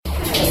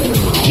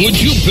Would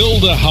you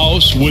build a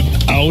house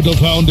without a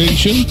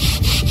foundation?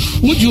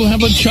 Would you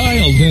have a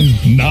child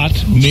and not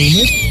name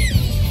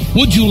it?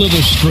 Would you let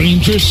a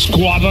stranger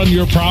squat on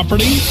your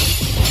property?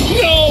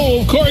 No,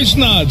 of course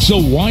not. So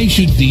why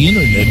should the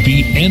internet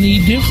be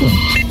any different?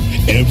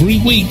 Every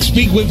week,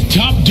 speak with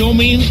top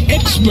domain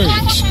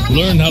experts.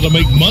 Learn how to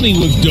make money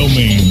with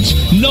domains.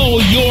 Know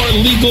your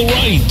legal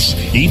rights.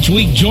 Each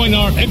week, join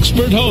our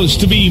expert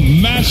host to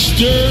be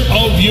master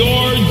of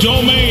your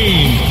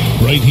domain.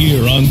 Right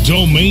here on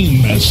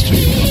Domain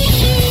Masters.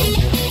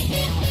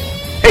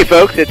 Hey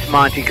folks, it's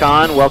Monty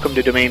Khan. Welcome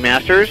to Domain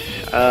Masters.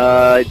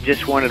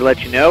 Just wanted to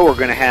let you know we're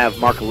going to have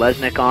Mark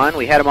Lesnick on.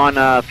 We had him on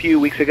a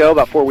few weeks ago,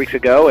 about 4 weeks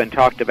ago, and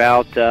talked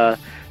about the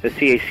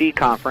CAC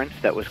conference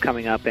that was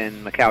coming up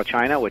in Macau,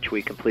 China, which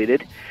we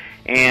completed.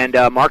 And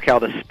Mark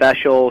held a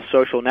special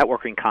social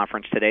networking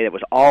conference today that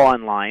was all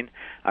online,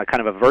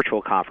 kind of a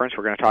virtual conference.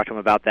 We're going to talk to him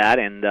about that,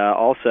 and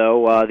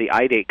also the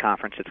iDate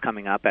conference that's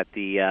coming up at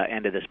the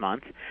end of this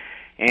month.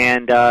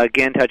 And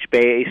again, touch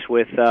base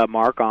with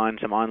Mark on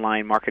some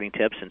online marketing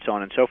tips and so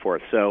on and so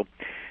forth. So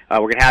we're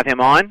going to have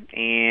him on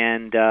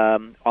and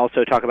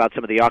also talk about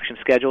some of the auction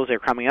schedules that are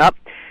coming up.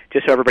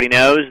 Just so everybody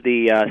knows,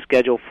 the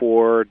schedule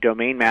for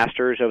Domain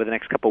Masters over the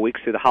next couple of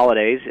weeks through the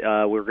holidays,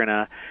 we're going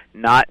to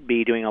not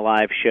be doing a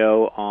live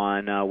show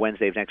on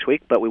Wednesday of next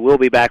week, but we will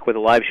be back with a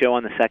live show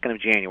on the 2nd of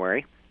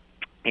January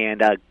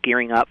and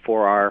gearing up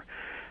for our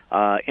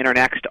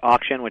Internext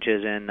auction, which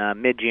is in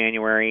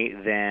mid-January,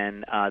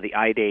 then the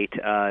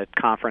iDate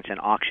conference and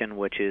auction,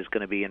 which is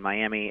going to be in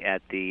Miami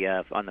at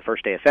on the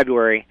first day of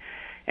February,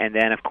 and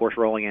then, of course,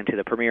 rolling into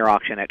the premier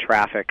auction at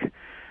Traffic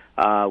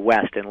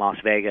West in Las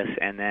Vegas,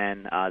 and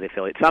then the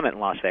Affiliate Summit in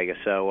Las Vegas.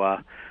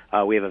 So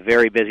we have a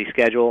very busy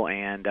schedule,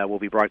 and we'll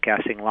be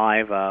broadcasting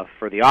live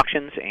for the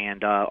auctions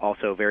and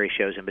also various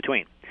shows in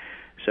between.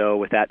 So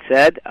with that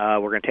said,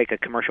 we're going to take a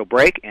commercial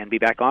break and be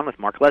back on with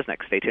Mark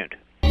Lesnick. Stay tuned.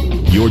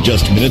 You're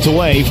just minutes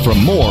away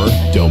from more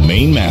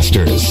Domain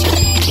Masters.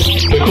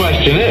 The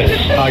question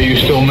is, are you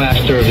still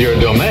master of your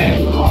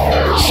domain?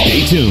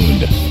 Stay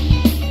tuned.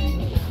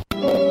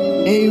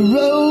 A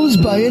rose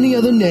by any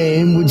other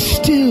name would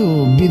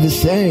still be the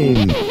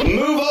same.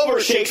 Move over,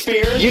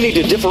 Shakespeare. You need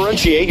to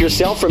differentiate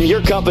yourself from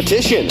your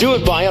competition. Do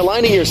it by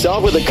aligning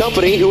yourself with a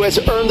company who has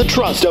earned the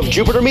trust of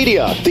Jupiter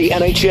Media, the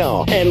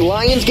NHL, and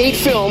Lionsgate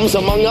Films,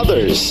 among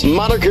others.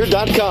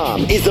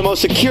 Moniker.com is the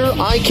most secure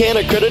ICANN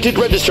accredited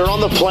register on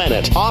the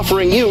planet,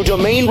 offering you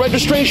domain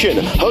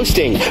registration,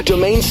 hosting,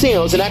 domain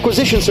sales, and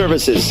acquisition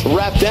services.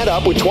 Wrap that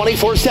up with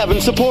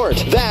 24/7 support.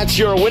 That's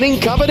your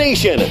winning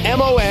combination.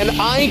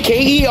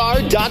 MONIKER.com.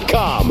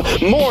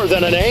 More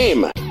than a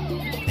name.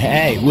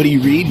 Hey, what are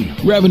you reading?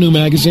 Revenue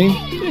Magazine.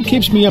 It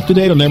keeps me up to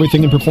date on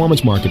everything in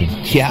performance marketing.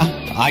 Yeah,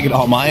 I get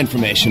all my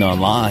information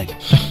online.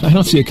 I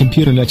don't see a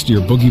computer next to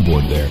your boogie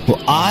board there.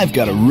 Well, I've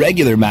got a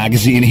regular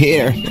magazine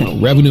here.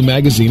 Revenue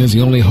Magazine is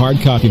the only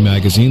hard copy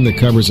magazine that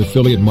covers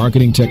affiliate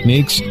marketing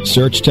techniques,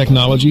 search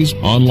technologies,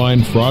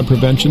 online fraud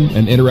prevention,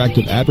 and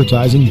interactive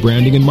advertising,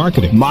 branding, and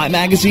marketing. My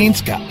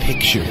magazine's got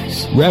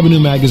pictures. Revenue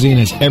Magazine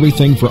has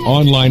everything for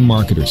online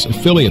marketers,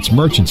 affiliates,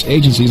 merchants,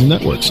 agencies, and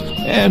networks.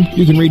 And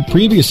you can read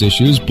previous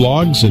issues,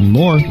 blogs, and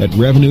more at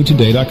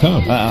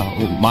RevenueToday.com.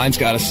 Mine's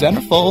got a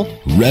centerfold.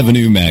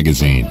 Revenue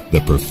Magazine, the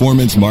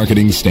performance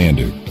marketing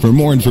standard. For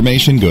more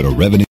information, go to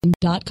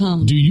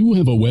revenue.com. Do you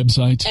have a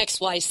website?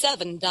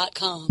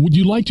 XY7.com. Would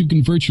you like to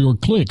convert your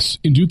clicks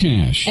into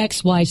cash?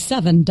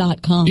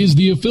 XY7.com. Is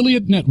the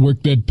affiliate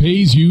network that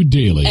pays you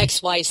daily?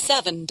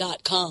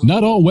 XY7.com.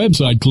 Not all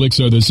website clicks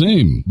are the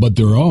same, but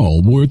they're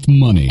all worth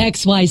money.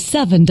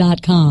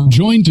 XY7.com.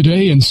 Join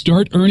today and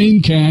start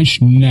earning cash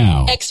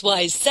now.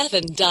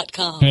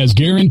 XY7.com. Has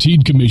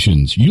guaranteed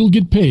commissions. You'll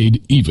get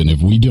paid even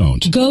if we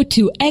don't. Go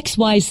to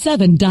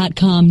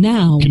XY7.com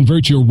now.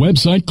 Convert your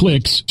website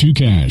clicks to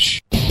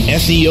cash.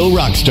 SEO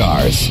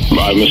Rockstars.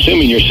 I'm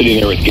assuming you're sitting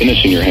there with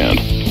Guinness in your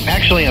hand.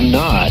 Actually, I'm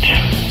not.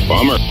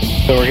 Bummer.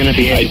 So we're going to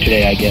be happy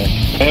today, I guess.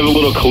 I have a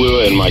little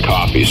Kahlua in my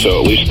coffee,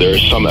 so at least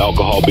there's some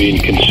alcohol being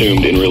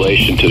consumed in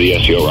relation to the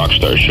SEO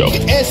Rockstars show.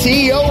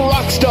 SEO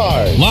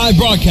Rockstars. Live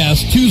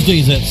broadcast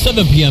Tuesdays at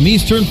 7 p.m.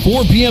 Eastern,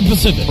 4 p.m.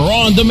 Pacific, or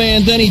on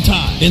demand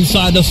anytime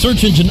inside the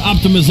Search Engine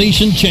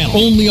Optimization channel,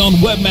 only on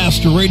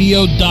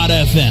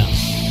WebmasterRadio.fm.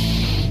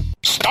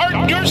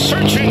 Start your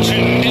search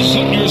engine and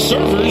set your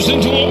servers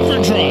into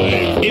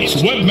overdrive. It's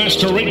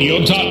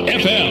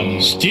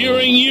WebmasterRadio.fm,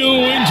 steering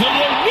you into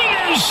the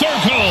winner's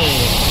circle.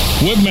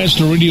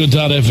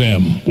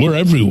 WebmasterRadio.fm, we're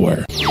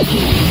everywhere.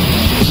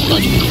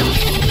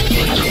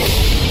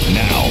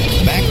 Now,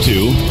 back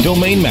to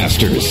Domain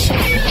Masters.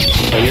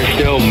 So you're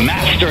still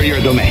master of your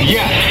domain?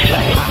 Yes,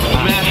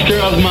 master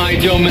of my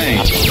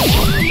domain.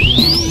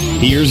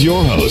 Here's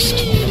your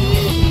host.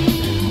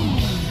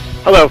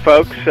 Hello,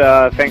 folks.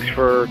 Thanks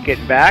for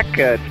getting back.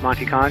 It's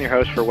Monty Khan, your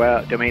host for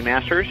Domain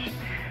Masters.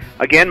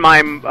 Again,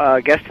 my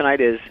guest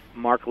tonight is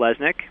Mark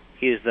Lesnick.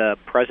 He is the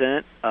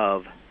president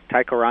of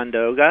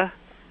Ticonderoga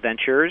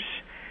Ventures.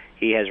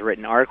 He has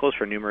written articles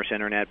for numerous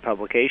internet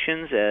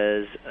publications,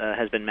 as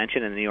has been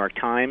mentioned in the New York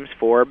Times,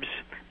 Forbes,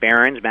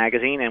 Barron's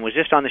Magazine, and was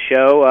just on the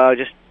show.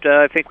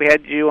 I think we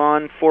had you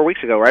on 4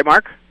 weeks ago, right,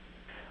 Mark?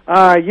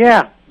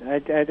 Yeah,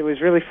 it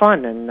was really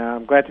fun, and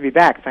I'm glad to be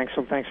back. Thanks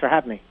for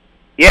having me.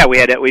 Yeah,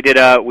 we did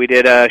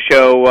a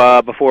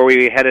show before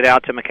we headed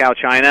out to Macau,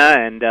 China,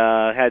 and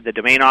had the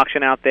domain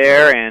auction out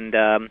there,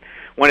 and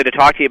wanted to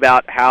talk to you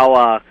about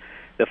how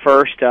the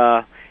first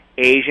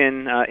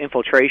Asian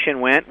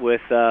infiltration went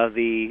with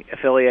the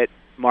affiliate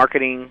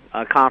marketing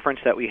conference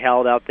that we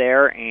held out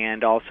there,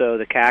 and also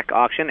the CAC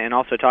auction, and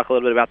also talk a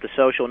little bit about the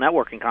social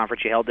networking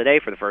conference you held today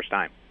for the first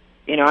time.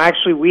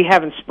 Actually, we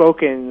haven't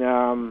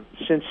spoken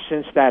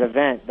since that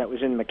event that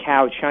was in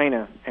Macau,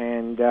 China,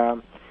 and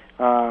I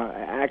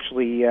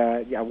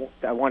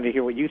wanted to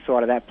hear what you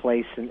thought of that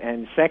place.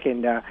 And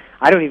second,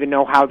 I don't even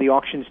know how the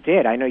auctions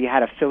did. I know you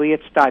had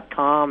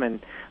affiliates.com and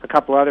a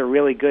couple other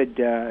really good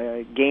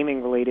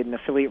gaming-related and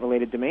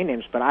affiliate-related domain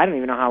names, but I don't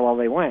even know how well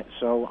they went.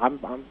 So I'm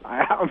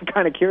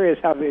kind of curious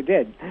how they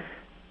did.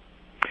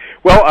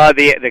 Well,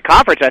 the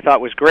conference I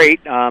thought was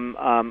great.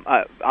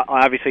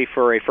 Obviously,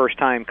 for a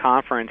first-time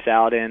conference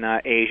out in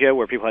Asia,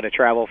 where people had to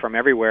travel from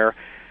everywhere,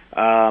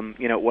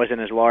 it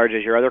wasn't as large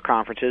as your other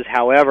conferences.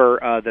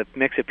 However, the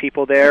mix of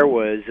people there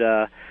was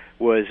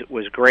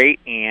great,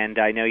 and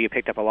I know you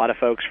picked up a lot of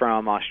folks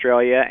from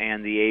Australia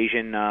and the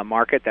Asian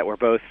market that were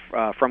both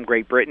from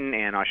Great Britain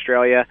and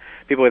Australia,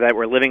 people that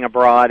were living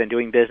abroad and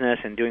doing business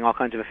and doing all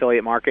kinds of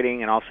affiliate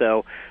marketing, and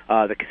also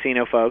the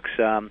casino folks.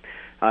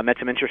 I met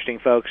some interesting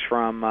folks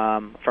from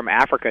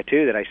Africa,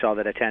 too, that I saw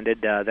that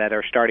attended that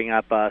are starting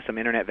up some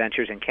Internet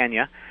ventures in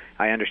Kenya.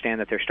 I understand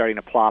that they're starting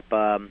to plop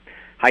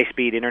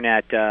high-speed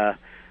Internet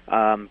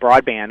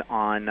broadband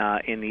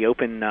on in the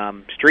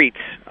open streets,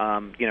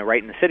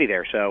 right in the city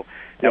there. So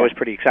that was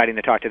pretty exciting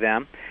to talk to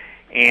them.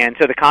 And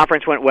so the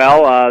conference went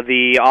well.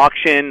 The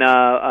auction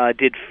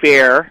did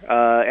fair.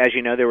 As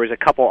you know, there was a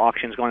couple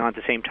auctions going on at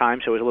the same time,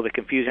 so it was a little bit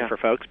confusing for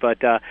folks. But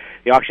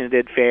the auction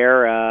did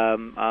fair.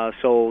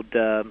 Sold,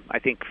 I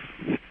think,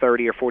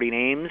 30 or 40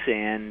 names,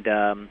 and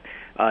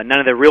none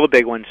of the real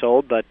big ones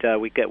sold. But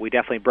we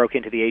definitely broke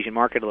into the Asian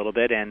market a little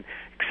bit, and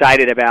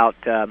excited about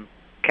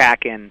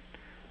CAC in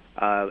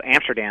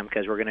Amsterdam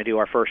because we're going to do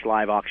our first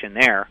live auction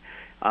there.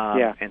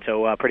 And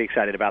so pretty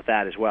excited about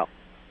that as well.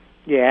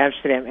 Yeah,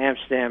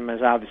 Amsterdam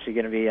is obviously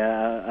going to be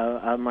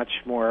a much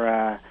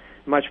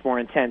more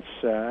intense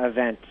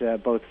event,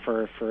 both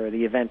for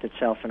the event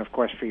itself and, of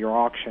course, for your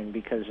auction,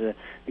 because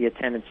the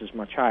attendance is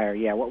much higher.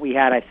 Yeah, what we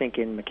had, I think,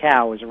 in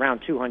Macau was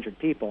around 200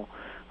 people.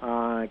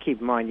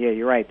 Keep in mind, yeah,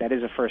 you're right, that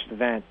is a first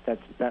event.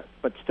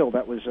 But still,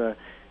 that was a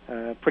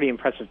pretty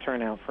impressive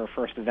turnout for a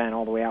first event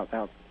all the way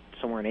out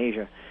somewhere in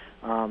Asia.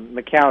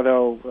 Macau,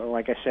 though,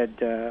 like I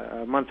said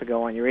a month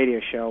ago on your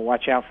radio show,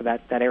 watch out for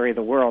that area of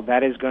the world.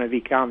 That is going to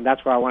become,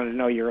 that's why I wanted to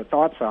know your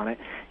thoughts on it.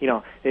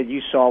 That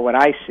you saw what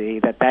I see,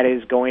 that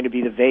is going to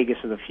be the Vegas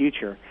of the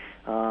future.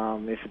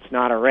 If it's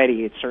not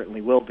already, it certainly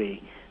will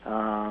be,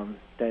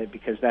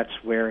 because that's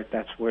where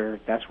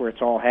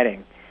it's all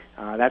heading.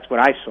 That's what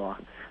I saw.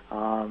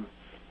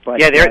 But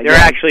yeah, they're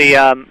actually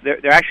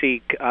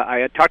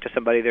I talked to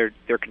somebody.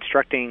 They're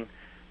constructing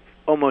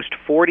almost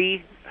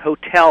 40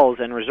 hotels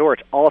and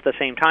resorts all at the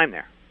same time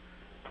there,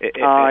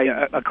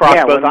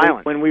 across both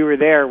islands. When we were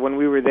there,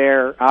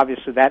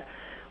 obviously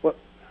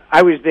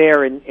I was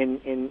there in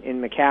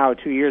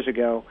Macau 2 years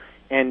ago,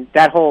 and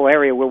that whole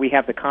area where we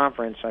have the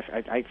conference,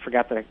 I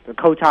forgot the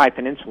Cotai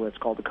Peninsula. It's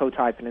called the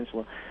Cotai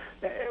Peninsula.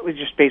 It was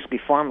just basically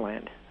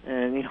farmland,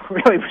 and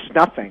really was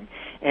nothing.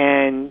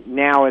 And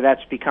now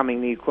that's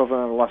becoming the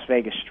equivalent of the Las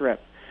Vegas Strip.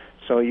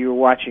 So you were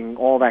watching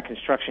all that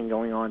construction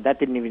going on. That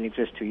didn't even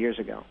exist 2 years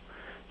ago.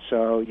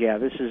 So yeah,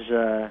 this is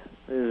a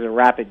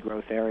rapid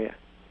growth area.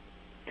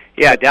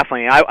 Yeah,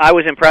 definitely. I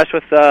was impressed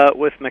with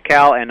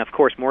Macau, and of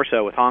course more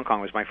so with Hong Kong.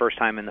 It was my first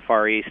time in the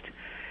Far East,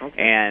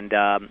 and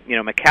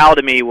Macau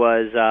to me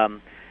was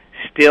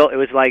still, it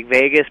was like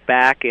Vegas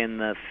back in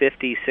the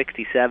 50s,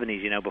 60s,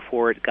 70s.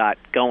 Before it got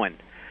going.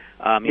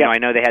 I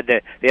know they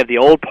have the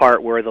old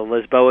part where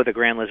the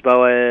Grand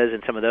Lisboa is,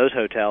 and some of those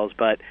hotels,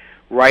 but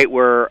right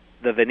where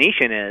the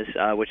Venetian is,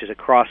 which is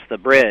across the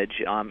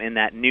bridge, in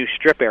that new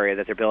strip area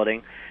that they're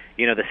building.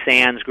 The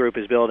Sands Group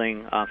is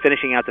building,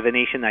 finishing out the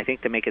Venetian, I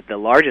think, to make it the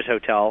largest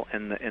hotel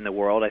in the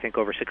world. I think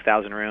over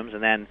 6,000 rooms,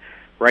 and then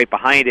right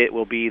behind it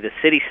will be the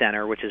City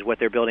Center, which is what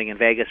they're building in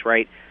Vegas,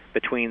 right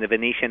between the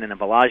Venetian and the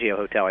Bellagio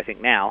Hotel, I think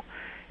now,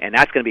 and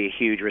that's going to be a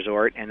huge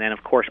resort. And then,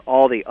 of course,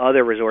 all the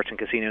other resorts and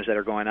casinos that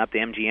are going up. The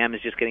MGM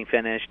is just getting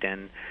finished,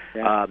 and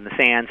the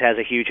Sands has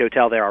a huge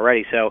hotel there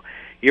already. So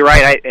you're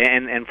right,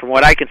 and from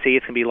what I can see,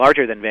 it's going to be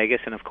larger than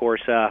Vegas. And of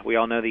course, we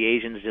all know the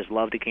Asians just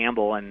love to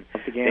gamble, and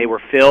they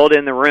were filled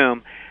in the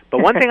room.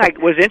 But one thing I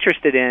was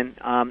interested in,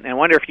 and I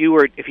wonder if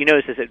you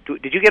noticed this,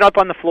 did you get up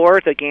on the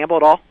floor to gamble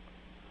at all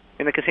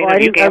in the casino?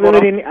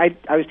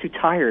 I was too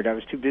tired. I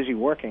was too busy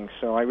working,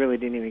 so I really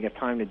didn't even get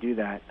time to do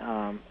that.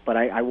 But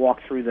I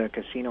walked through the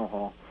casino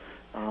hall.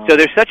 So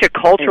there's such a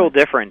cultural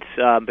difference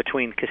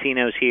between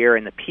casinos here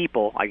and the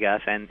people, I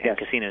guess, and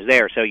casinos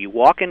there. So you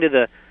walk into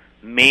the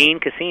main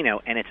casino,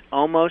 and it's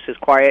almost as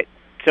quiet,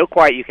 so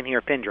quiet you can hear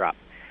a pin drop.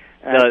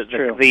 That's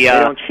true. The they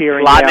don't cheer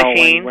and slot yell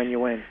machines when you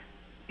win.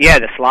 Yeah,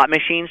 the slot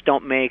machines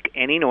don't make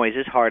any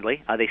noises,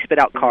 hardly. They spit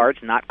out cards,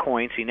 not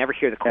coins, so you never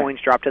hear the coins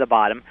drop to the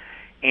bottom.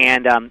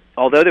 And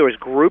although there was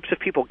groups of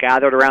people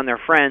gathered around their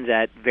friends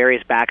at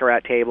various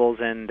baccarat tables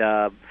and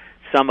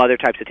some other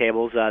types of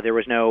tables, there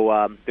was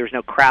no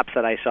craps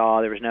that I saw.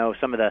 There was no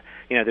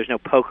there's no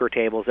poker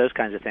tables, those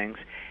kinds of things.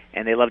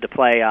 And they love to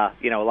play a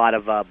lot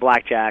of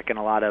blackjack and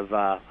a lot of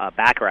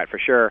baccarat for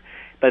sure.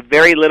 But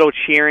very little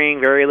cheering,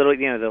 very little.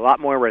 They're a lot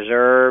more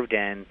reserved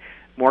and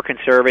more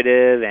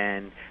conservative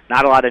and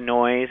not a lot of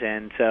noise,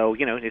 and so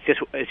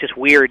it's just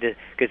weird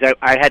because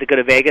I had to go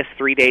to Vegas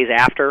 3 days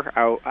after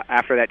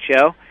that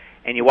show,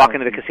 and you walk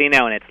into the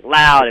casino and it's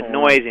loud and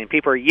noisy and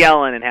people are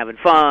yelling and having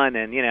fun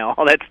and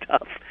all that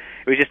stuff.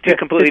 It was just two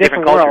completely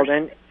different cultures.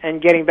 World.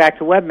 And getting back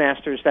to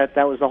Webmasters,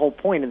 that was the whole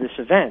point of this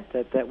event,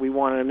 that we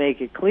wanted to make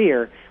it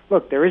clear.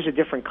 Look, there is a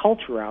different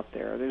culture out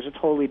there. There's a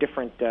totally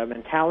different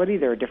mentality.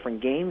 There are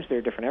different games. There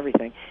are different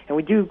everything. And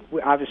we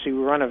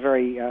run a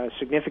very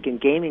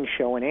significant gaming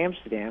show in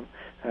Amsterdam.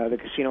 The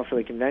Casino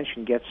Affiliate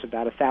Convention gets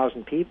about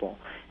 1,000 people.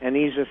 And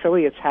these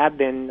affiliates have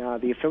been,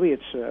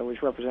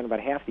 which represent about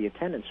half the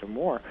attendance or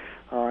more,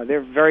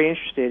 they're very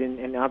interested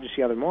in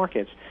obviously other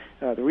markets.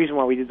 The reason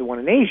why we did the one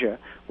in Asia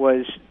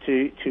was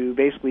to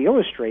basically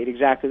illustrate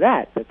exactly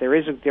that there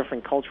is a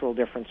different cultural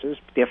differences,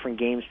 different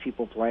games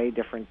people play,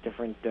 different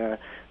things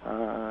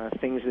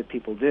that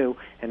people do,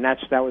 and that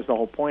was the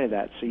whole point of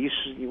that. So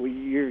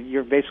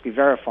you're basically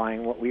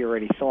verifying what we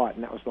already thought,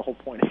 and that was the whole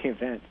point of the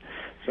event.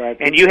 So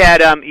and you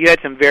had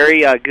some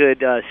very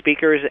good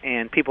speakers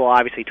and people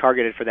obviously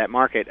targeted for that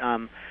market.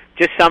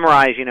 Just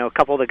summarize, a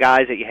couple of the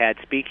guys that you had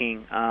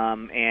speaking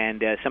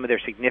and some of their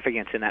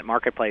significance in that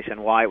marketplace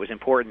and why it was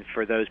important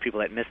for those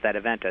people that missed that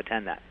event to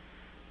attend that.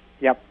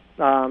 Yep.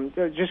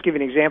 Just give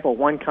an example.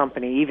 One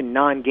company, even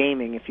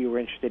non-gaming, if you were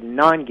interested in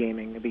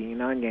non-gaming, being a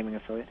non-gaming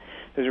affiliate,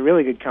 there's a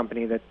really good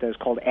company that is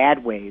called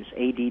Adways,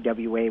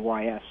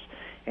 ADWAYS,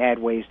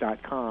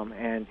 adways.com,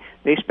 and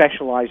they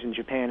specialize in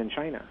Japan and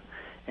China.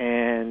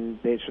 And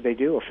they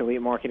do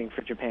affiliate marketing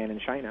for Japan and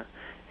China.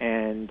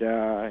 And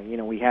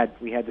we had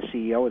the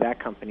CEO of that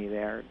company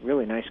there,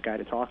 really nice guy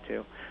to talk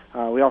to.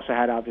 We also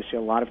had obviously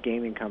a lot of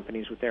gaming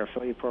companies with their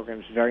affiliate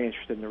programs very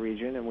interested in the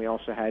region, and we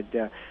also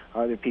had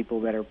other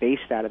people that are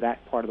based out of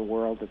that part of the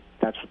world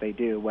that's what they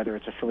do, whether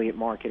it's affiliate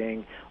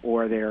marketing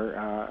or they're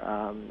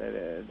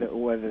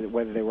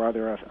whether they were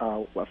other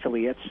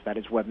affiliates, that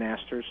is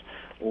Webmasters,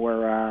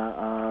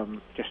 or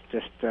just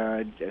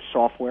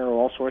software or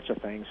all sorts of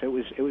things. It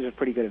was a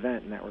pretty good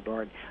event in that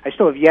regard. I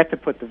still have yet to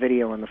put the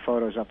video and the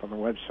photos up on the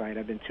website.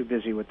 I've been too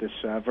busy with this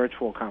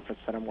virtual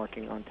conference that I'm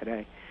working on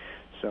today.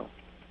 So.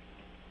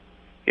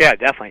 Yeah,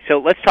 definitely. So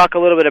let's talk a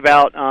little bit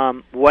about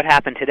what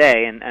happened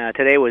today. And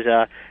today was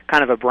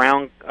kind of a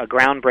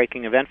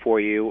groundbreaking event for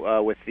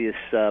you with this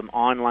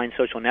online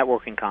social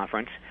networking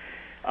conference.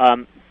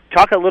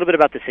 Talk a little bit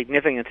about the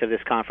significance of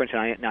this conference.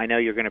 And I know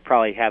you're going to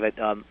probably have it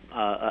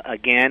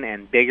again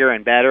and bigger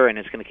and better, and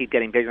it's going to keep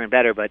getting bigger and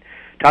better. But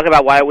talk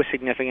about why it was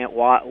significant,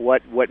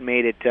 what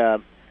made it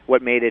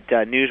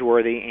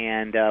newsworthy,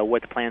 and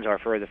what the plans are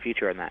for the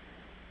future in that.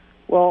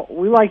 Well,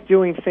 we like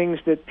doing things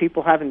that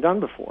people haven't done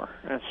before.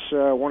 That's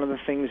one of the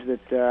things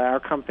that our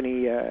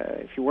company,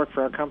 if you work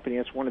for our company,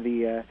 it's one of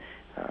the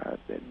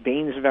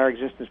banes of our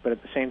existence, but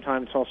at the same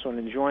time it's also an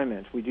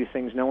enjoyment. We do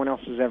things no one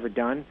else has ever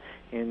done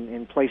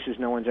in places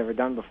no one's ever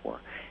done before.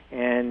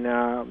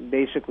 And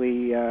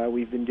basically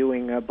we've been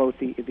doing both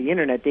the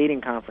Internet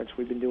Dating Conference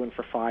we've been doing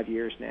for 5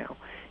 years now.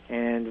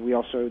 And we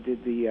also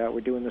did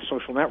we're doing the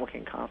Social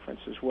Networking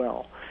Conference as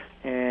well.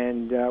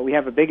 And we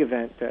have a big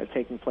event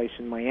taking place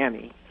in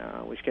Miami,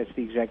 which gets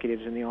the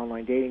executives in the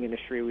online dating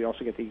industry. We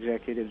also get the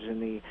executives in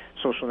the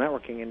social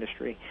networking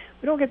industry.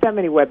 We don't get that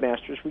many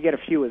webmasters. We get a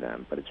few of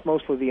them, but it's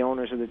mostly the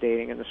owners of the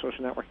dating and the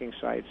social networking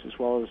sites, as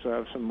well as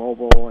some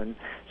mobile and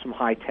some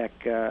high-tech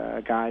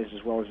guys,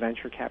 as well as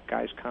venture cap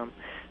guys come.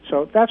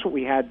 So that's what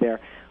we had there.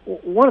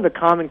 One of the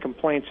common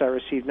complaints I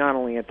received, not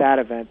only at that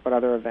event but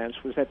other events,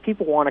 was that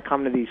people want to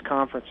come to these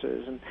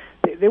conferences and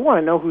they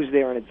want to know who's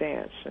there in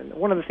advance. And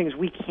one of the things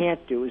we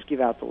can't do is give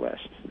out the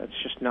list. That's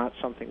just not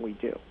something we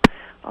do.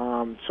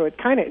 So it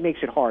kind of makes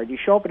it hard. You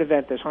show up at an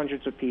event, there's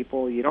hundreds of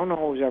people, you don't know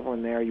who's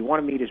everyone there, you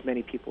want to meet as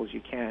many people as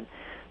you can.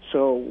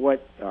 So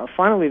what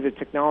finally the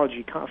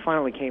technology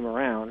finally came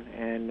around,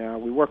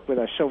 and we worked with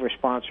our silver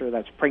sponsor,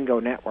 that's Pringo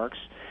Networks.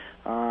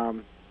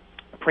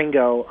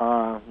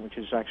 Pringo, which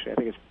is actually, I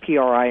think it's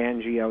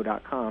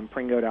Pringo.com,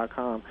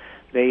 Pringo.com.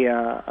 They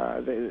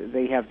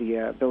have the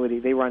ability.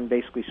 They run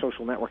basically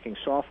social networking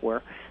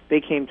software. They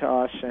came to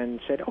us and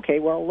said, "Okay,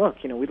 well,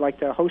 look, we'd like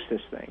to host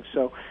this thing."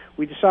 So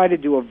we decided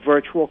to do a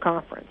virtual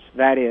conference.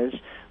 That is,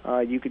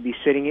 you could be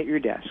sitting at your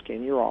desk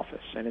in your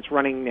office, and it's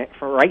running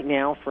for right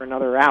now for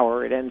another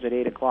hour. It ends at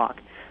 8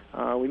 o'clock.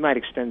 We might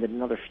extend it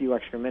another few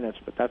extra minutes,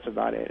 but that's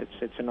about it.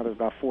 It's another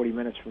about 40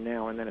 minutes from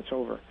now, and then it's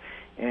over.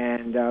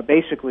 And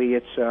basically,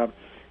 it's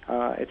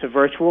it's a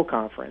virtual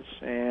conference,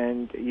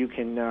 and you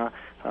can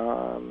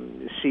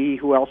see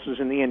who else is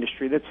in the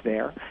industry that's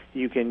there.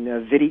 You can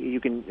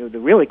the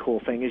really cool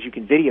thing is you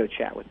can video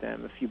chat with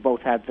them. If you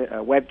both have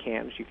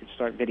webcams, you can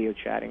start video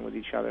chatting with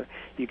each other.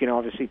 You can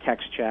obviously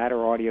text chat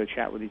or audio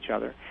chat with each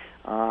other.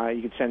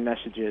 You can send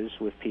messages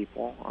with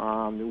people.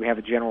 We have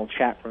a general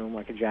chat room,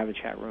 like a Java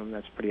chat room,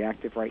 that's pretty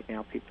active right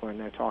now. People are in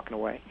there talking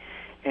away.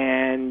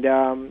 And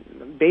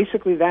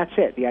basically that's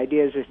it. The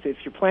idea is if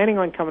you're planning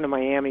on coming to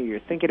Miami, you're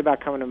thinking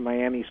about coming to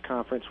Miami's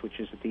conference, which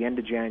is at the end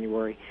of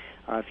January,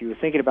 if you were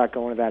thinking about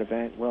going to that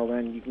event, well,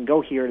 then you can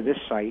go here to this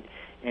site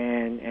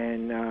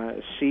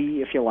and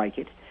see if you like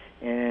it,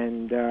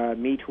 and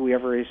meet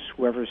whoever's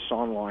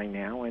online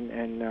now,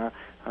 and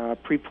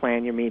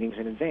pre-plan your meetings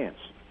in advance.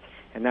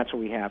 And that's what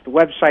we have. The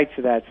website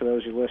for that, for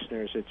those of you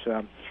listeners, it's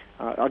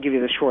I'll give you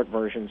the short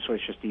version so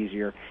it's just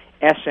easier.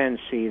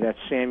 SNC, that's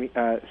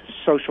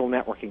Social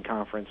Networking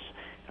Conference.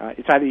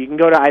 It's either you can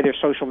go to either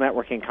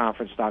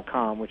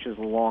socialnetworkingconference.com, which is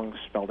long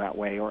spelled out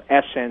way, or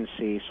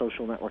SNC,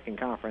 Social Networking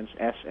Conference,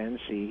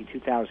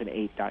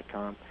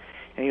 SNC2008.com.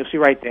 And you'll see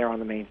right there on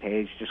the main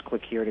page, just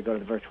click here to go to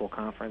the virtual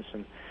conference.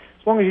 And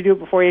as long as you do it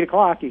before 8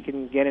 o'clock, you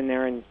can get in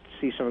there and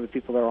see some of the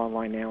people that are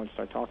online now and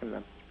start talking to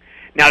them.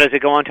 Now, does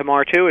it go on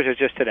tomorrow, too, or is it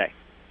just today?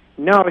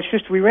 No, it's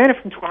just, we ran it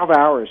from 12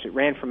 hours. It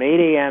ran from 8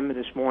 a.m.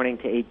 this morning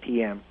to 8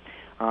 p.m.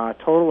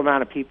 Total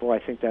amount of people, I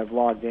think, that have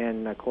logged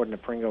in, according to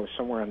Pringo, is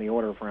somewhere on the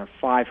order of around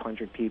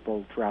 500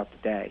 people throughout the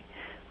day.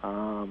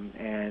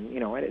 And, you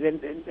know,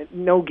 at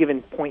no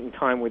given point in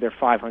time were there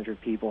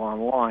 500 people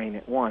online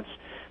at once.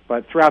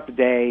 But throughout the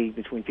day,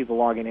 between people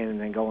logging in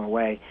and then going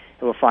away,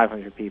 there were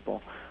 500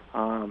 people.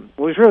 What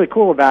was really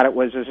cool about it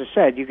was, as I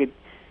said, you could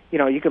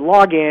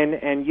log in,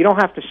 and you don't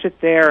have to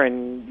sit there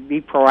and be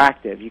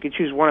proactive. You could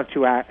choose one of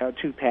two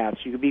paths.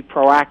 You could be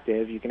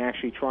proactive. You can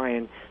actually try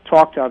and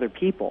talk to other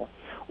people.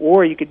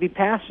 Or you could be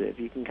passive.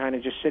 You can kind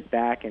of just sit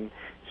back and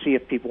see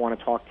if people want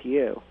to talk to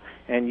you.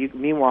 And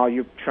meanwhile,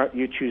 you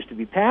choose to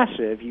be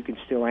passive. You can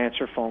still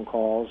answer phone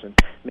calls and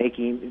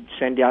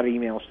send out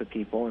emails to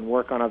people and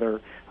work on other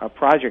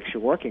projects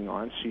you're working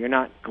on, so you're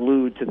not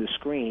glued to the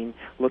screen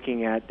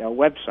looking at a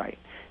website.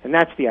 And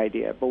that's the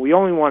idea. But we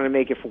only wanted to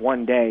make it for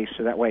one day,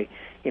 so that way,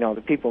 you know,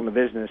 the people in the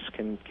business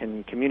can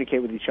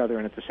communicate with each other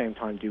and at the same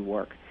time do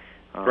work.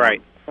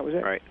 Right. That was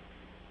it. Right.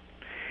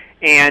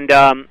 And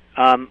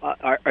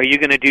are you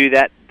going to do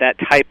that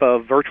type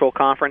of virtual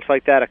conference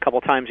like that a couple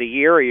times a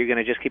year, or are you going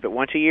to just keep it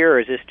once a year,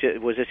 or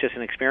was this just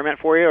an experiment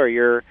for you, or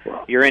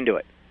you're into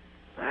it?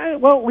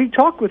 Well, we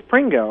talked with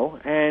Pringo,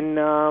 and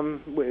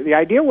the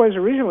idea was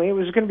originally it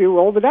was going to be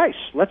roll the dice.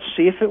 Let's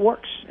see if it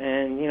works,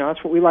 and you know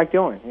that's what we like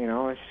doing. You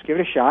know, let's give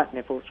it a shot, and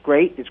if it's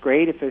great, it's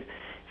great. If it's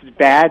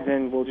bad,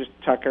 then we'll just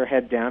tuck our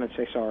head down and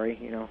say sorry.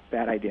 You know,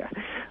 bad idea.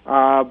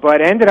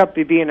 But it ended up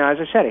being, as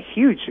I said, a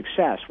huge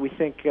success. We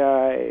think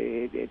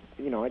it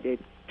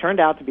turned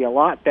out to be a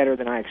lot better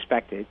than I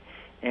expected.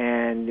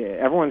 And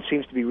everyone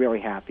seems to be really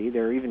happy.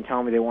 They're even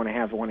telling me they want to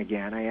have one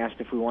again. I asked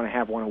if we want to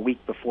have one a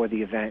week before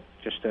the event,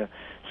 just to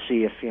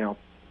see if, you know,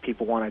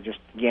 people want to just,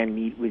 again,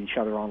 meet with each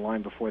other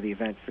online before the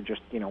event for just,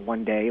 you know,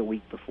 one day, a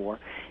week before.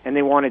 And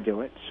they want to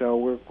do it, so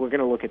we're going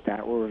to look at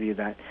that. We'll review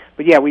that.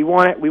 But, yeah, we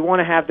want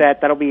to have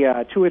that. That'll be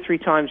 2 or 3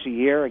 times a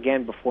year,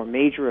 again, before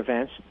major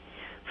events.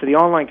 For the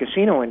online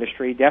casino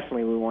industry,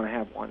 definitely we want to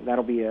have one.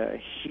 That'll be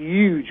a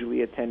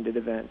hugely attended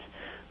event.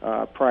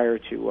 Prior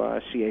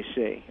to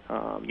CAC.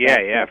 For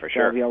sure.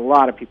 There'll be a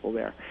lot of people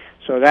there.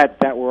 So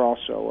that we're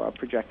also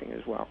projecting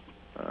as well.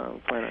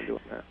 Plan on doing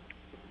that.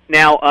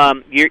 Now,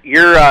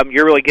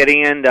 you're really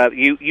getting in.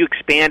 You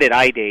expanded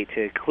iDate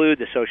to include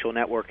the social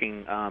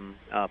networking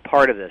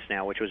part of this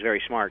now, which was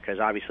very smart, because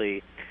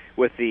obviously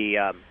with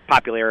the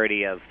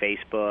popularity of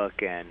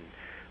Facebook and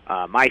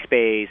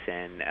MySpace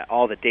and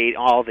all the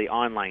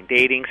online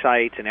dating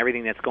sites and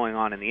everything that's going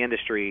on in the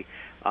industry,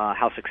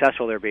 how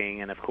successful they're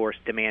being, and of course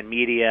Demand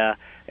Media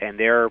and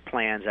their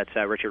plans. That's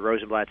Richard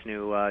Rosenblatt's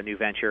new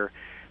venture.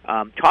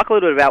 Talk a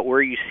little bit about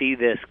where you see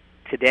this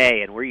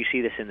today and where you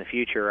see this in the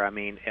future. I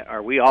mean,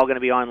 are we all going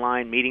to be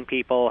online, meeting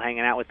people, hanging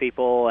out with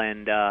people,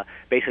 and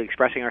basically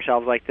expressing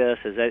ourselves like this?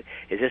 Is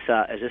this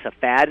a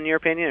fad in your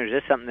opinion, or is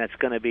this something that's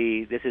going to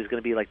be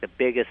like the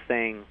biggest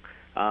thing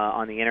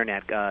on the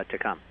internet to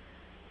come?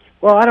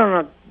 Well, I don't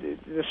know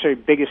necessarily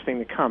biggest thing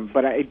to come,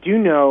 but I do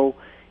know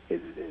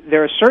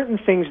there are certain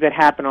things that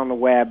happen on the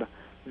web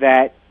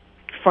that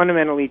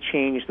fundamentally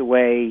change the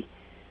way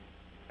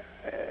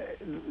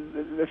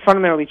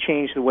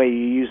you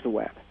use the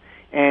web.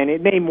 And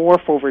it may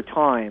morph over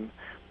time,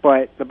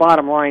 but the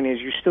bottom line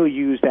is you still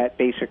use that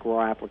basic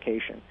raw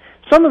application.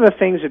 Some of the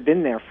things have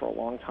been there for a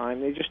long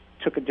time. They just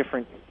took a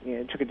different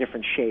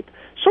shape.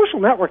 Social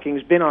networking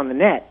has been on the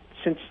net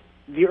since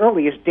the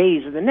earliest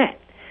days of the net.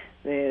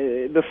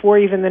 Before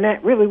even the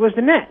net really was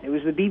the net. It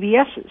was the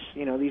BBSs,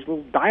 you know, these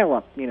little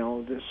dial-up, you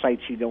know, the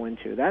sites you go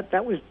into.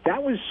 That was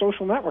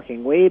social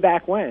networking way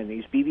back when,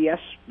 these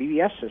BBS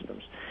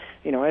systems.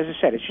 You know, as I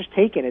said, it's just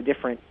taken a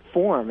different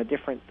form, a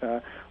different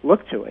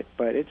look to it,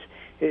 but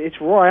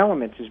its raw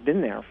elements has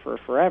been there for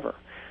forever.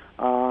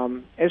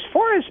 As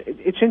far as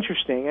it's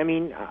interesting, I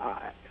mean,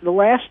 the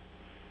last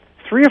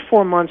 3 or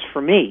 4 months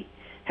for me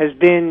has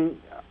been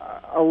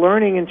a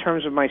learning in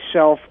terms of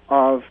myself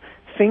of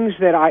things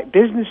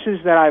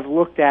businesses that I've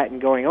looked at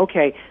and going,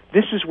 okay,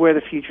 this is where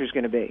the future is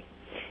going to be.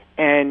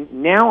 And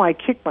now I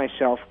kick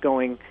myself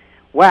going,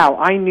 wow,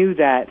 I knew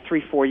that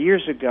 3-4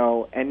 years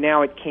ago, and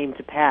now it came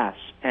to pass.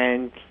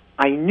 And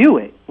I knew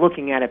it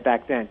looking at it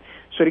back then.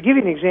 So to give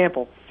you an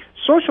example,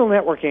 social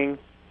networking,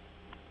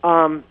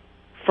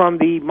 from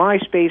the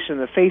MySpace and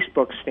the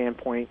Facebook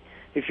standpoint,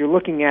 if you're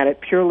looking at it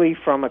purely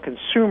from a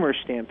consumer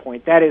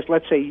standpoint, that is,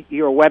 let's say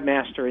you're a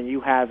webmaster and you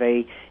have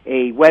a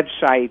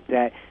website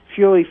that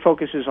purely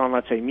focuses on,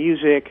 let's say,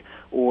 music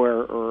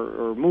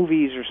or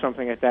movies or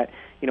something like that,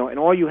 and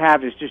all you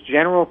have is just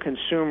general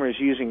consumers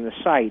using the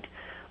site,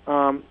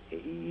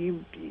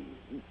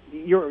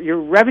 your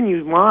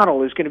revenue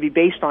model is going to be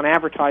based on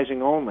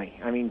advertising only,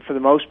 I mean, for the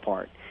most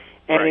part.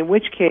 And right. In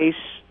which case,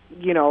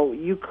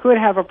 you could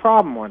have a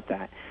problem with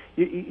that.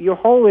 Your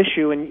whole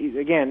issue, and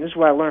again, this is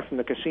what I learned from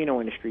the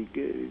casino industry.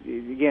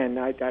 Again,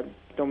 I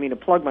don't mean to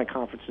plug my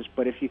conferences,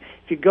 but if you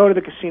go to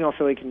the casino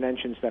affiliate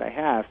conventions that I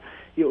have,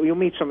 you'll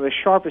meet some of the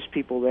sharpest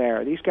people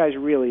there. These guys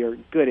really are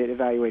good at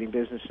evaluating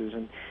businesses,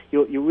 and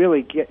you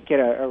really get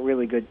a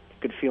really good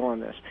feel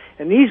on this.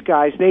 And these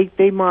guys,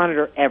 they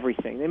monitor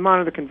everything. They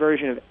monitor the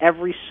conversion of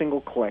every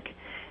single click.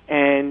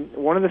 And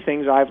one of the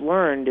things I've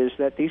learned is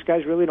that these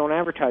guys really don't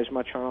advertise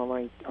much on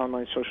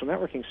online social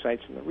networking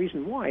sites, and the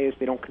reason why is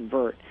they don't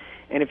convert.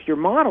 And if your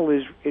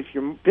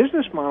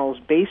business model is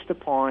based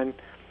upon,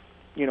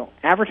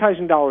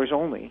 advertising dollars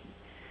only,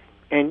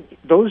 and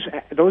those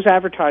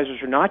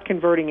advertisers are not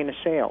converting into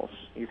sales,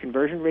 your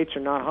conversion rates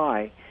are not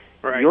high,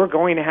 right. You're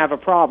going to have a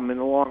problem in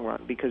the long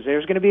run, because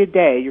there's going to be a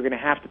day you're going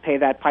to have to pay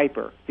that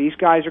piper. These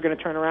guys are going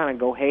to turn around and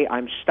go, hey,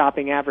 I'm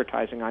stopping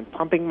advertising. I'm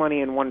pumping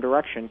money in one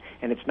direction,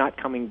 and it's not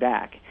coming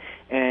back.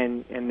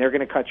 And they're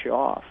going to cut you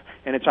off.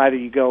 And it's either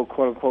you go,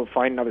 quote, unquote,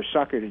 find another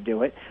sucker to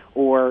do it,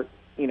 or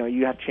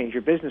you have to change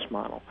your business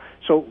model.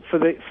 So for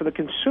the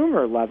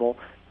consumer level,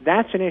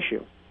 that's an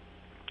issue.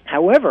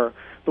 However,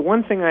 the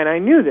one thing, and I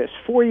knew this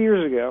 4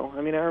 years ago,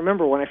 I mean, I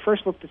remember when I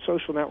first looked at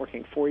social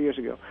networking 4 years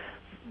ago,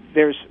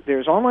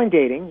 there's online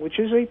dating, which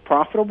is a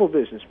profitable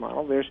business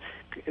model. There's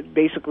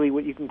basically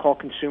what you can call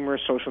consumer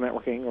social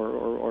networking,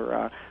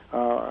 or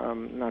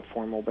not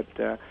formal, but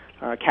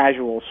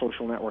casual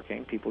social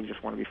networking. People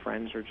just want to be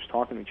friends or just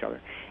talking to each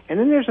other. And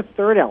then there's a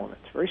third element,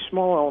 a very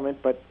small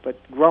element, but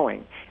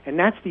growing, and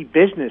that's the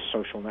business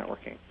social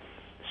networking.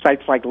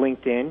 Sites like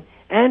LinkedIn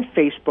and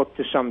Facebook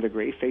to some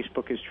degree.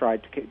 Facebook has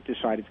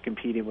decided to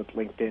compete in with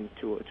LinkedIn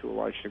to a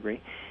large degree.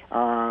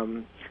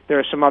 There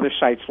are some other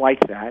sites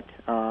like that.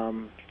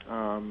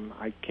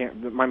 I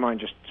can't. My mind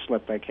just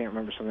slipped. I can't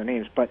remember some of the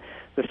names. But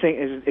the thing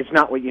is, it's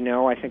not what you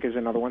know, I think, is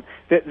another one.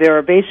 There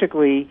are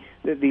basically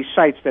these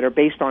sites that are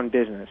based on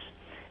business,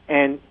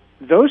 and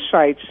those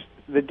sites,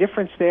 the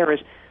difference there is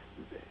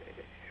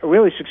a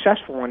really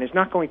successful one is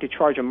not going to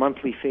charge a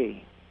monthly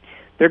fee.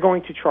 They're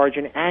going to charge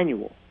an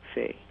annual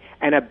fee,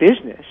 and a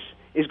business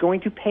is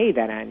going to pay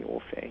that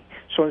annual fee.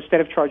 So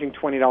instead of charging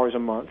 $20 a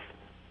month,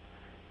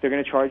 they're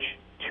going to charge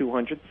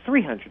 $200,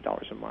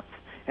 $300 a month.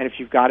 And if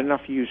you've got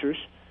enough users,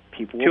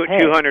 people will pay.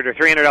 $200 or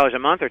 $300 a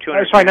month, or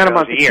 $200? Sorry, not a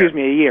month. Excuse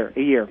me, a year.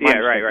 Yeah,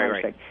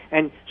 right.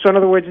 And so, in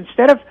other words,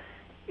 instead of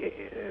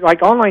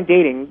like online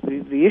dating,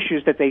 the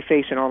issues that they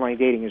face in online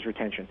dating is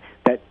retention.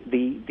 That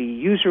the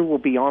user will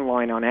be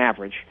online on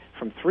average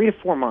from 3 to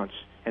 4 months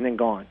and then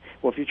gone.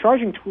 Well, if you're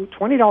charging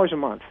 $20 a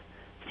month,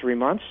 3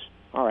 months,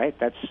 all right,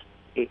 that's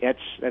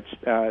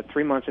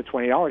 3 months at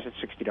 $20, it's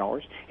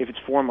 $60. If it's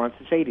 4 months,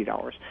 it's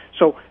 $80.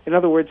 So, in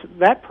other words,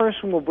 that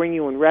person will bring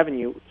you in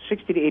revenue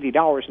 $60 to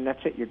 $80, and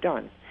that's it. You're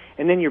done.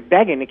 And then you're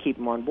begging to keep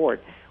them on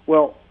board.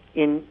 Well,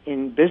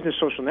 in business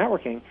social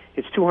networking,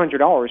 it's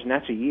 $200, and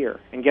that's a year.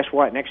 And guess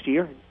what? Next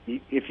year,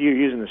 if you're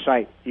using the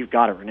site, you've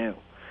got to renew.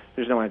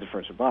 There's no ands,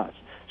 ifs, or buts.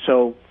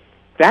 So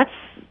that's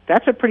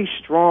a pretty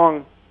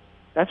strong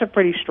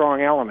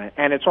element,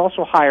 and it's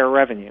also higher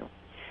revenue.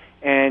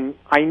 And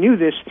I knew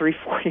this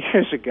 3-4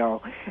 years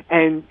ago,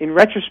 and in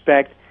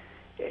retrospect,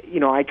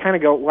 I kind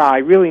of go, wow, I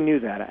really knew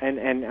that,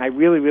 and I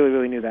really, really,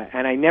 really knew that,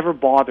 and I never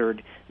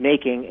bothered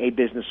making a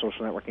business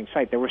social networking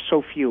site. There were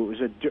so few;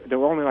 there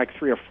were only like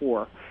 3 or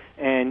 4,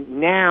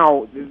 and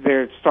now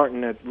they're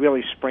starting to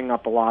really spring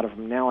up a lot of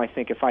them. Now I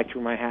think if I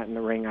threw my hat in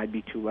the ring, I'd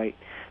be too late,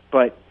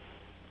 but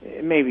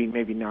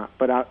maybe not.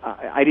 But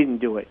I didn't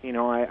do it.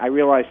 I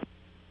realized.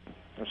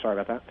 I'm sorry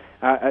about that.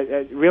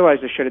 I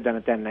realized I should have done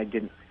it then, and I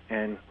didn't,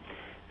 and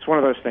it's one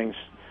of those things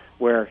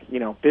where,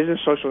 business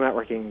social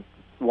networking,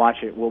 watch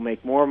it, will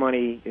make more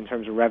money in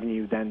terms of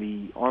revenue than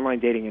the online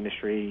dating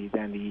industry,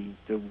 than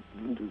the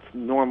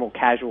normal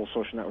casual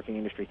social networking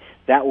industry.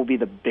 That will be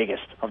the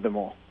biggest of them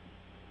all.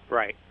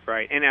 Right.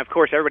 And, of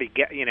course, everybody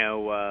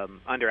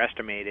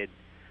underestimated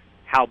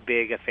how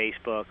big a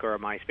Facebook or a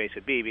MySpace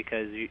would be,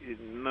 because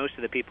most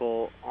of the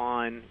people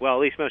at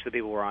least most of the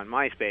people who were on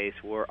MySpace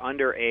were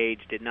underage,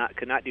 could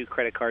not do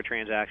credit card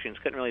transactions,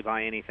 couldn't really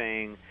buy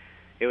anything.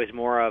 It was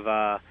more of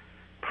a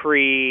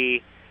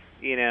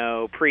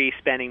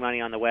pre-spending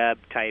money on the web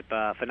type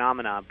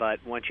phenomena,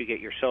 but once you get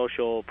your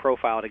social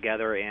profile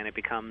together and it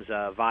becomes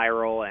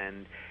viral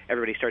and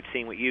everybody starts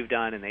seeing what you've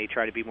done and they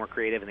try to be more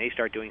creative and they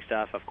start doing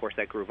stuff, of course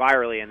that grew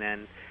virally, and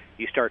then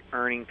you start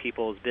earning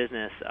people's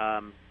business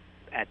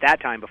at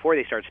that time before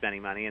they start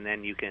spending money, and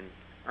then you can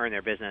earn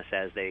their business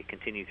as they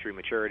continue through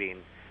maturity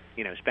and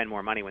spend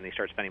more money when they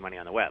start spending money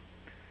on the web.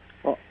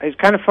 Well, it's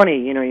kind of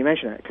funny, you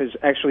mention that, because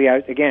actually,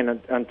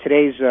 on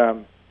today's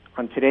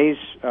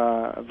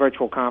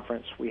virtual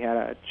conference, we had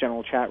a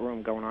general chat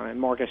room going on, and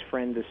Marcus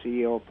Friend, the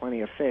CEO of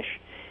Plenty of Fish,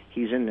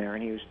 he's in there,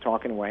 and he was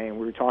talking away, and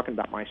we were talking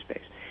about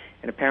MySpace.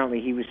 And apparently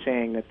he was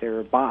saying that there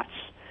are bots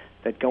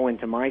that go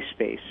into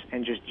MySpace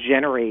and just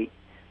generate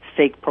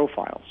fake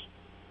profiles.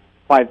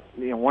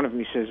 One of them,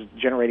 he says,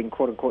 generating,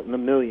 quote-unquote, in the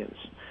millions.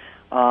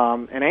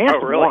 And I asked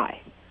him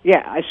why.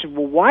 Yeah, I said,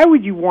 well, why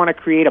would you want to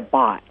create a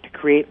bot to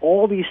create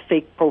all these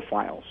fake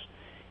profiles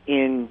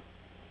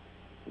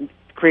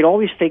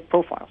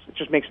It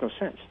just makes no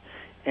sense.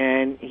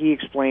 And he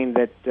explained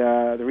that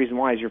the reason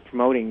why is you're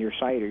promoting your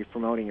site or you're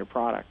promoting your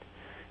product.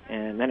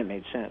 And then it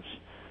made sense.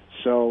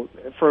 So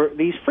for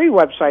these free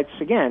websites,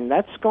 again,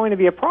 that's going to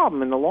be a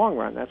problem in the long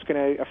run. That's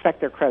going to affect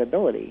their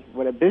credibility.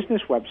 With a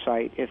business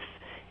website, if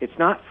it's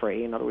not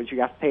free, in other words,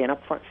 you have to pay an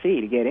upfront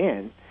fee to get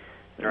in,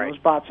 those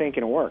bots ain't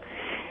going to work.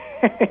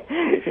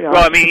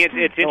 Well, I mean, it's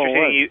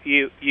interesting.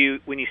 You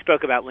when you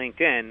spoke about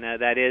LinkedIn,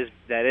 that is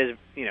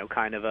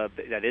kind of a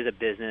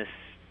business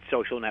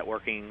social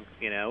networking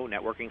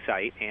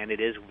site, and it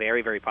is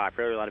very, very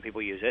popular. A lot of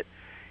people use it,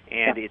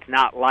 and it's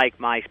not like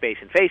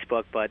MySpace and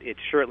Facebook, but it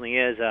certainly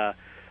is a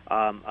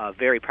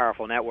very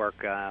powerful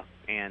network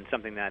and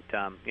something that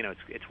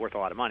it's worth a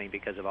lot of money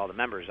because of all the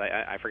members.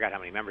 I forgot how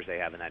many members they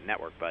have in that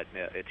network, but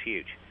it's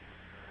huge.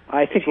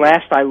 I think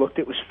last I looked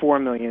it was 4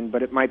 million,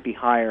 but it might be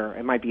higher.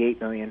 It might be 8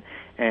 million.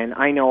 And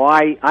I know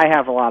I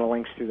have a lot of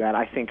links through that.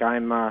 I think I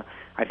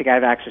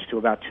have access to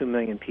about 2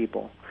 million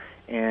people,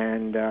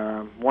 and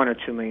 1 or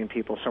 2 million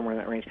people, somewhere in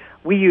that range.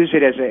 We use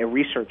it as a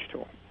research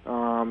tool.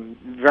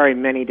 Very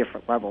many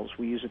different levels.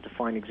 We use it to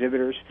find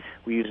exhibitors.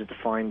 We use it to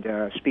find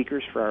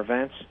speakers for our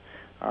events.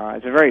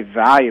 It's a very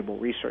valuable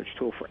research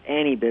tool for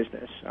any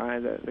business.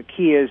 The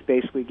key is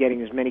basically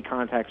getting as many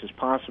contacts as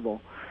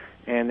possible.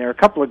 And there are a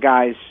couple of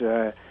guys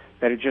that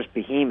are just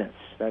behemoths.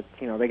 That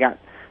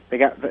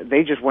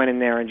they just went in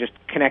there and just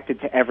connected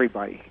to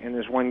everybody. And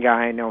there's one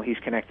guy I know, he's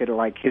connected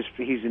to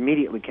he's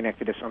immediately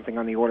connected to something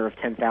on the order of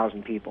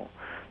 10,000 people.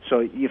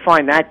 So you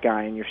find that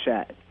guy and you're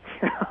set.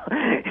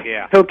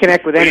 Yeah, he'll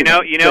connect with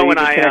anyone. So when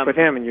I connect with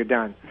him and you're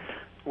done.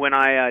 When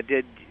I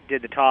did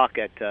the talk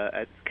at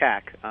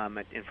CAC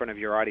in front of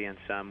your audience,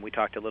 we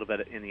talked a little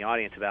bit in the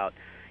audience about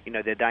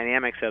the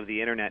dynamics of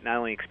the internet not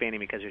only expanding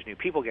because there's new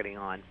people getting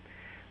on,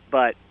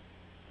 but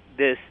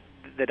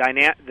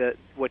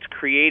what's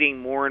creating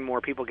more and more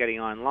people getting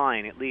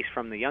online, at least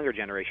from the younger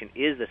generation,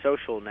 is the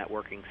social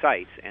networking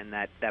sites and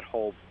that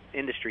whole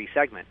industry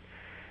segment,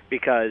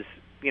 because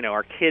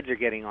our kids are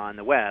getting on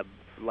the web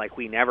like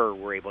we never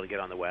were able to get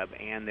on the web,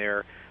 and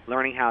they're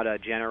learning how to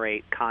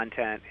generate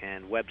content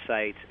and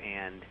websites,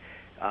 and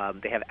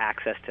they have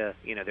access to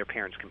their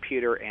parents'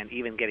 computer, and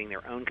even getting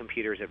their own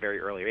computers at very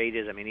early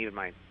ages. I mean, even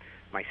my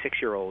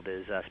 6-year-old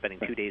is spending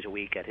 2 days a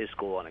week at his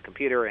school on a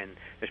computer, and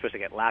they're supposed to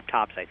get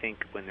laptops, I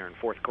think, when they're in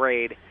 4th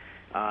grade,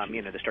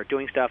 to start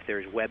doing stuff.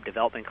 There's web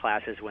development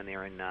classes when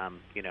they're in,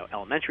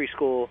 elementary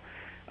school,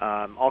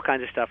 all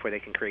kinds of stuff where they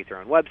can create their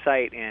own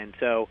website. And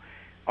so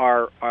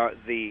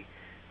the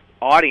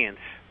audience,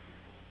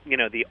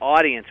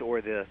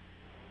 or the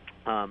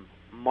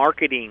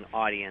marketing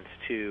audience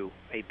to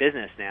a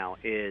business now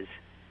is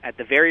at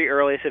the very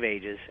earliest of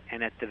ages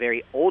and at the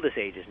very oldest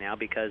ages now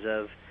because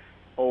of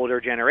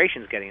older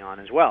generations getting on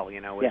as well.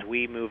 As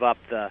we move up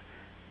the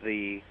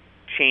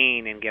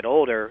chain and get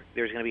older,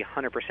 there's going to be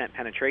 100%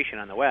 penetration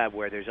on the web,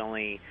 where there's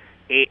only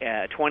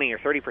 20 or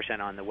 30%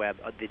 on the web,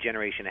 the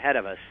generation ahead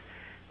of us.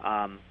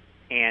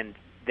 And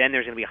then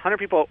there's going to be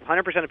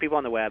 100% of people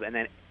on the web,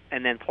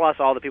 and then plus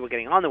all the people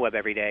getting on the web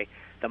every day.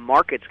 The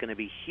market's going to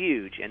be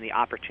huge, and the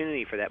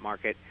opportunity for that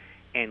market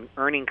and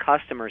earning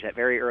customers at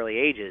very early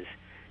ages,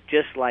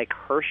 just like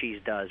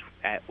Hershey's does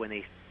when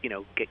they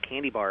get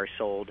candy bars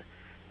sold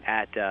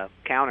at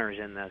counters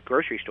in the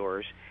grocery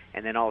stores,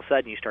 and then all of a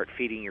sudden you start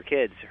feeding your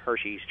kids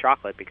Hershey's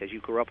chocolate because you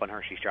grew up on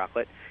Hershey's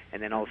chocolate,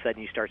 and then all of a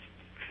sudden you start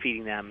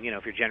feeding them,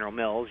 if you're General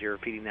Mills, you're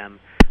feeding them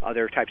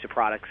other types of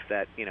products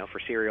that, for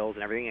cereals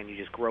and everything, and you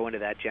just grow into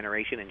that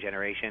generation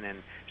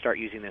and start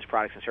using those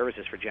products and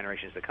services for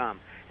generations to come.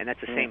 And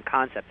that's the same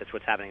concept. That's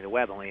what's happening to the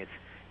web, only it's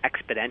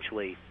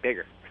exponentially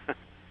bigger.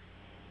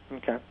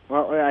 Okay.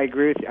 Well, I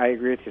agree with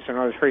you. So, in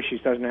other words,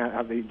 Hershey's doesn't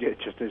have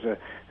just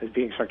as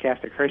being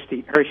sarcastic.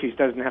 Hershey's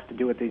doesn't have to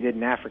do what they did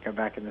in Africa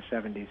back in the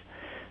 70s.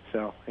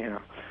 So,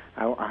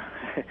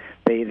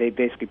 they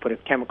basically put a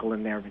chemical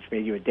in there which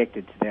made you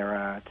addicted to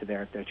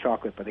their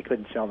chocolate, but they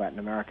couldn't sell that in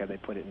America. They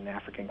put it in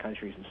African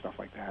countries and stuff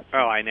like that. So,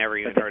 I never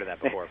even heard of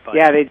that before. But.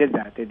 Yeah, they did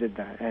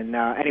that. And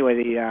anyway,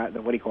 the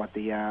what do you call it?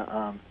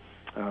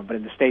 But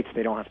in the States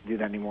they don't have to do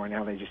that anymore.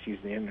 Now they just use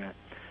the internet.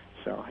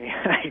 So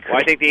yeah, I agree.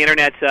 Well, I think the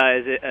internet's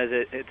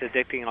it's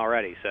addicting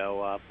already.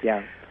 So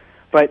yeah.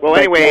 But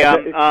anyway,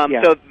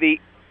 yeah. so the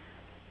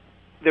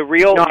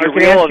real event,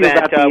 which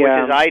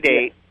is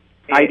iDate.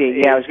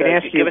 iDate, yeah. I was going to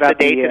ask you give about us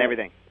the dates and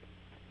everything.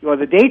 Well,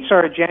 the dates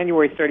are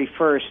January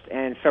 31st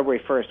and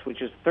February 1st,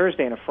 which is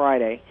Thursday and a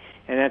Friday,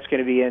 and that's going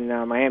to be in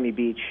Miami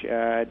Beach,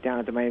 down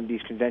at the Miami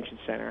Beach Convention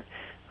Center.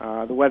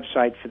 The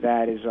website for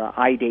that is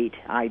iDate,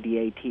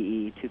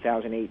 IDATE,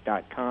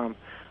 2008.com,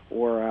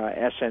 or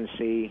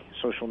SNC,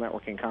 Social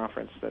Networking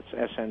Conference. That's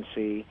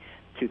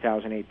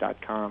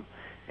SNC2008.com.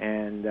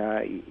 And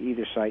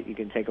either site you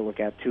can take a look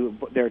at.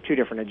 There are two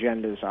different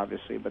agendas,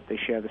 obviously, but they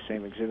share the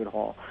same exhibit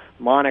hall.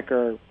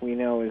 Moniker, we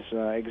know, is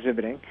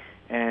exhibiting.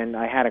 And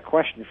I had a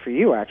question for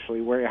you,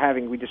 actually.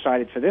 We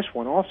decided for this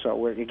one also.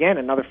 We're, again,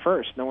 another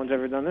first. No one's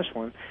ever done this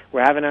one.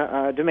 We're having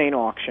a domain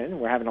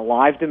auction. We're having a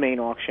live domain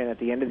auction at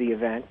the end of the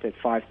event at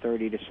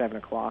 5:30 to 7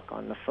 o'clock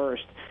on the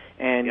 1st.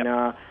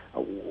 And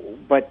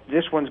but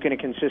this one's going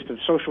to consist of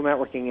social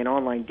networking and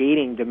online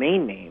dating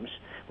domain names,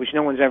 which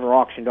no one's ever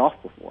auctioned off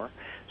before.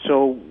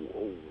 So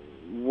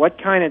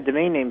what kind of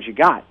domain names you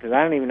got? Because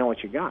I don't even know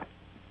what you got.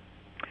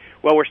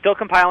 Well, we're still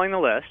compiling the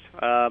list,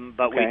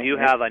 but we do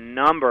have a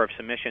number of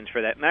submissions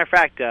for that. Matter of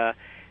fact,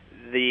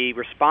 the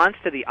response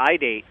to the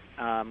iDate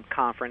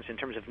conference in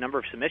terms of number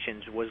of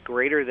submissions was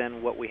greater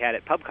than what we had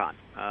at PubCon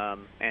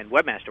and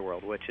Webmaster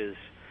World, which is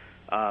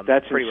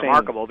that's pretty insane.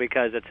 Remarkable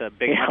because it's a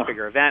much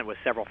bigger event with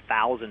several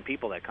thousand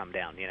people that come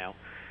down,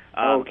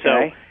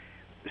 Okay.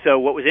 So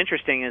what was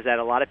interesting is that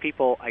a lot of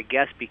people, I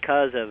guess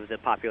because of the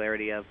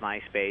popularity of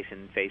MySpace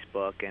and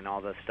Facebook and all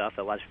this stuff,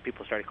 a lot of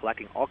people started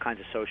collecting all kinds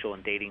of social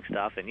and dating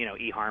stuff and,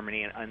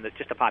 eHarmony and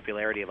just the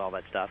popularity of all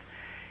that stuff.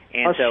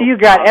 And so you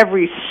got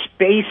every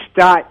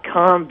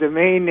space.com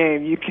domain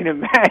name you can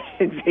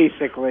imagine,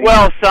 basically.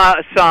 Well,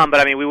 some, but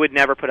I mean, we would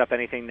never put up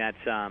anything that's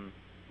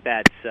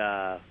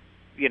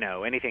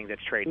anything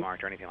that's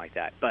trademarked or anything like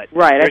that. But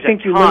right, I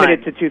think you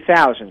limited to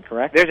 2,000,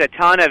 correct? There's a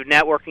ton of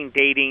networking,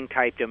 dating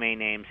type domain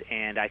names,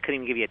 and I couldn't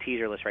even give you a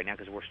teaser list right now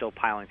because we're still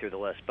piling through the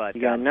list. But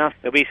you got enough.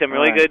 There'll be some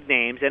really good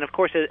names, and of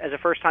course, as a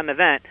first-time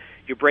event,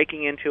 you're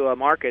breaking into a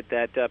market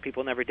that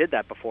people never did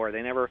that before.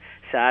 They never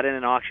sat in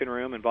an auction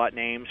room and bought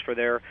names for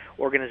their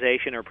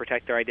organization or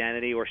protect their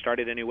identity or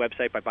started a new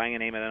website by buying a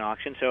name at an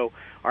auction. So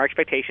our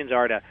expectations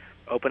are to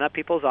open up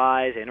people's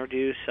eyes,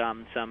 introduce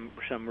some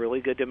really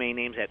good domain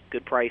names at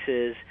good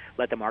prices,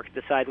 let the market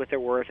decide what they're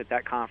worth at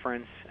that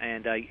conference,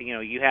 and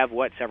you have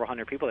several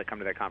hundred people that come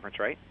to that conference,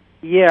 right?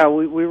 Yeah,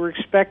 we're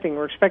expecting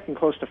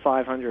close to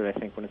 500, I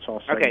think, when it's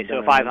all said and done. Okay,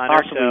 so 500,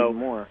 possibly even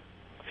more.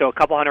 So a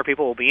couple hundred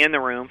people will be in the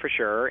room for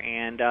sure,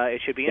 and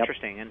it should be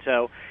interesting. And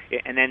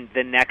then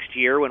the next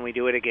year when we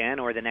do it again,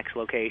 or the next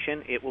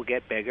location, it will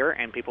get bigger,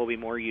 and people will be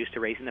more used to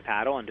raising the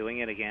paddle and doing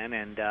it again.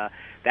 And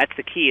that's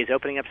the key: is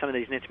opening up some of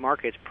these niche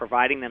markets,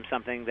 providing them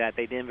something that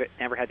they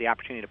never had the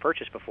opportunity to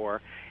purchase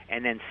before,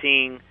 and then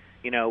seeing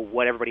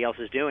what everybody else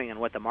is doing and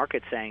what the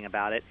market's saying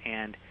about it.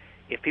 And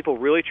if people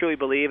really truly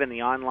believe in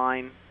the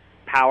online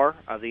power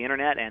of the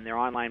internet and their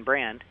online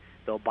brand,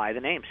 they'll buy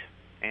the names.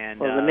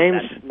 And well, the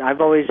names,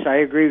 I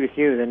agree with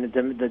you.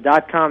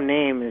 The .com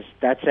name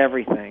that's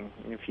everything.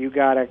 If you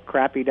got a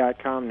crappy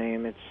 .com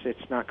name,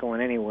 it's not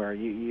going anywhere.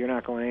 You're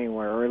not going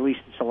anywhere, or at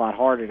least it's a lot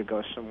harder to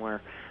go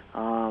somewhere.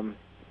 And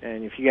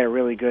if you get a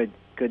really good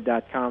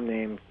 .com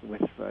name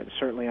with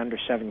certainly under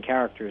 7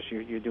 characters,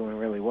 you're doing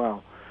really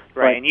well.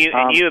 Right, but,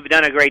 and you have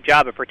done a great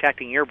job of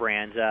protecting your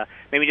brands.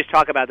 Maybe just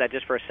talk about that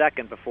just for a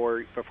second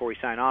before we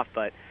sign off.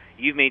 But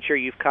you've made sure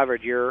you've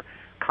covered your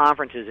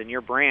conferences and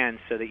your brands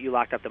so that you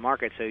locked up the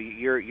market. So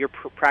you're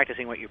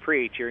practicing what you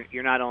preach.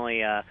 You're not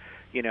only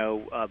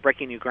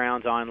breaking new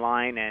grounds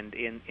online and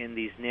in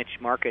these niche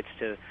markets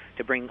to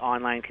bring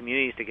online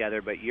communities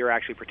together, but you're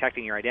actually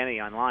protecting your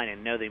identity online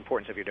and know the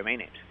importance of your domain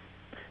names.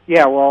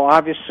 Yeah, well,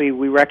 obviously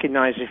we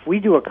recognize if we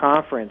do a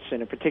conference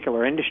in a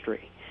particular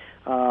industry,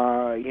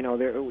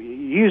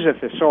 use a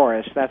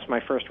thesaurus. That's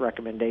my first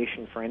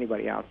recommendation for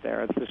anybody out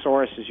there. A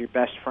thesaurus is your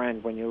best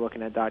friend when you're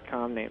looking at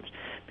 .com names,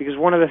 because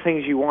one of the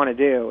things you want to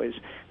do is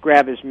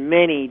grab as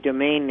many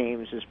domain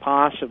names as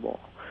possible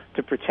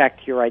to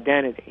protect your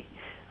identity.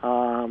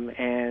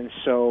 And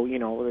so,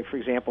 like for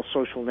example,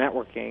 social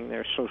networking,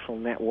 there's social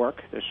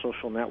network, there's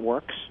social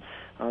networks,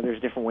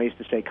 there's different ways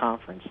to say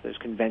conference, there's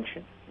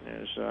convention,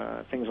 there's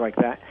things like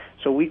that.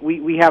 So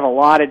we have a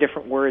lot of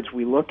different words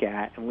we look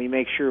at, and we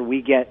make sure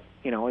we get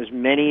as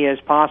many as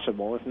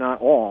possible, if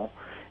not all,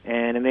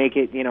 and to make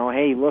it,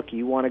 hey, look,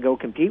 you want to go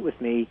compete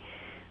with me,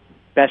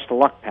 best of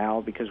luck,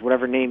 pal, because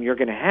whatever name you're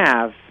going to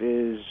have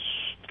is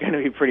going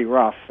to be pretty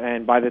rough.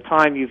 And by the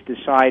time you've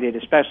decided,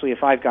 especially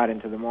if I've got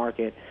into the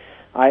market,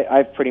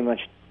 I've pretty much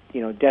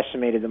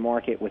decimated the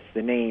market with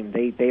the name.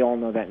 They all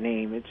know that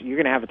name. You're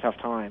going to have a tough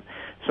time.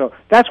 So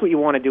that's what you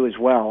want to do as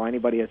well.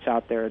 Anybody that's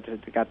out there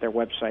that got their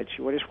websites,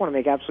 you just want to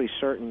make absolutely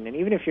certain. And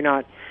even if you're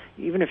not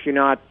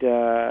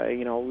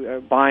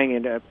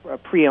buying a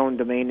pre-owned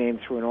domain name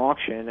through an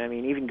auction, I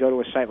mean, even go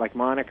to a site like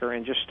Moniker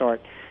and just start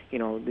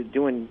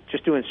doing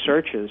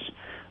searches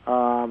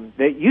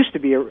That used to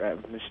be,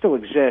 it still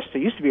exists.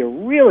 There used to be a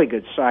really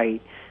good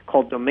site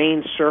called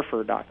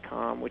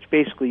DomainSurfer.com, which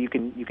basically you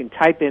can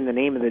type in the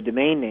name of the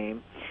domain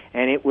name,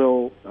 and it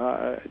will,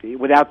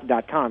 without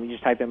the .com, you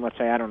just type in, let's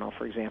say, I don't know,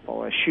 for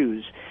example,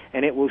 shoes,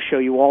 and it will show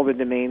you all the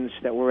domains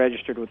that were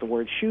registered with the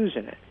word shoes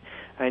in it.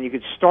 And you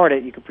could start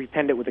it, you could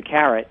prepend it with a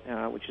caret,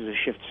 which is a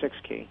Shift-6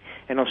 key,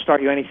 and it'll show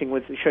you anything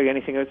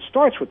that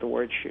starts with the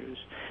word shoes,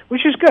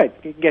 which is good.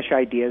 You can get you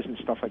ideas and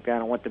stuff like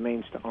that on what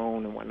domains to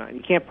own and whatnot.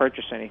 You can't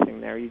purchase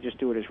anything there. You just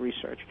do it as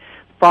research.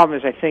 The problem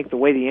is, I think, the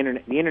way the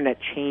internet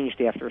changed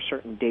after a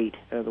certain date,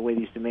 the way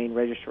these domain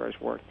registrars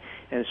work.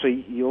 And so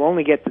you'll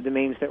only get the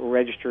domains that were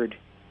registered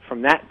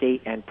from that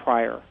date and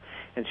prior.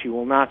 And so you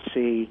will not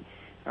see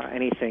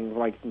anything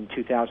like in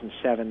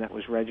 2007 that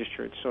was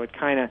registered. So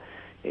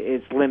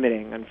it's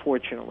limiting,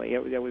 unfortunately.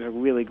 It was a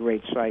really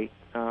great site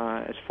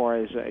as far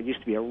as it used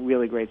to be a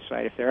really great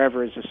site. If there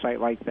ever is a site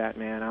like that,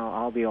 man,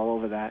 I'll be all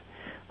over that.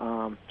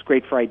 It's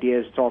great for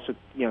ideas. It's also,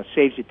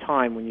 saves you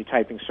time when you're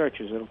typing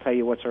searches. It'll tell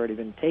you what's already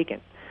been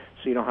taken,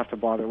 so you don't have to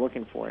bother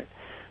looking for it.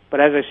 But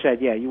as I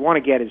said, you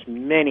want to get as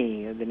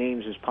many of the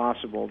names as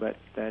possible that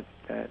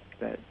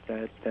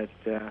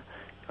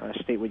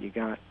state what you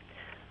got.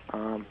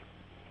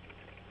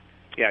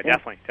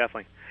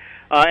 Definitely.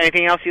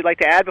 Anything else you'd like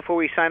to add before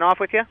we sign off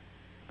with you?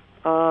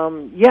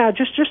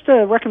 Just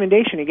a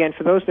recommendation again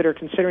for those that are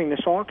considering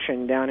this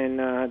auction down in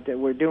that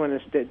we're doing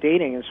this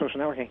dating and social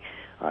networking.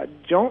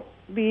 Don't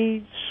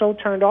be so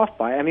turned off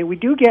by it. I mean, we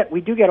do get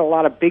a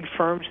lot of big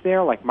firms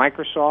there, like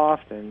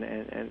Microsoft and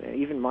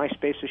even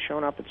MySpace has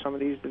shown up at some of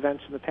these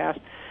events in the past.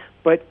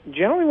 But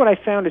generally, what I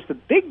found is the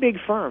big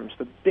firms,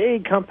 the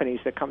big companies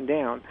that come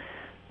down,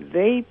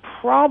 they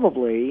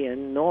probably,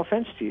 and no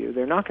offense to you,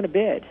 they're not going to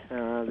bid.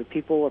 The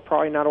people are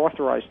probably not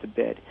authorized to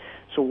bid.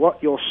 So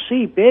what you'll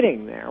see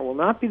bidding there will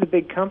not be the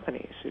big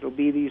companies. It'll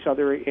be these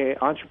other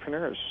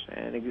entrepreneurs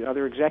and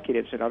other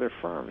executives at other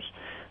firms.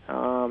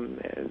 And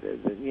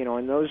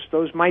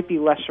those might be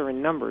lesser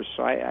in numbers.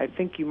 So I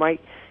think you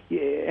might,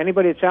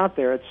 anybody that's out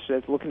there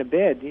that's looking to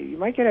bid, you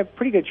might get a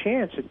pretty good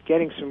chance at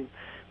getting some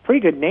pretty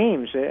good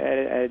names at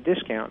a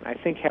discount. I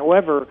think,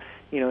 however,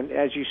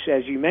 as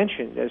you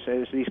mentioned,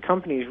 as these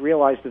companies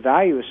realize the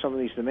value of some of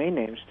these domain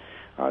names,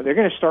 they're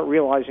going to start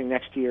realizing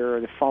next year or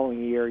the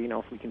following year,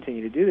 if we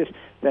continue to do this,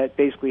 that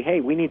basically,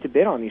 hey, we need to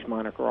bid on these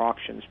moniker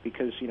auctions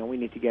because we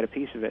need to get a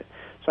piece of it.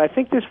 So I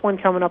think this one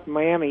coming up in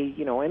Miami,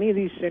 any of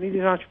these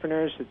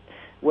entrepreneurs that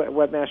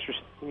webmasters,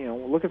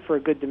 looking for a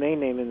good domain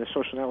name in the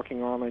social networking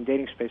or online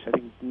dating space, I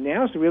think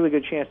now's a really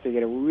good chance to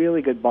get a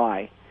really good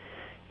buy.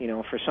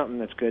 For something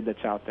that's good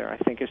that's out there. I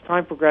think as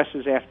time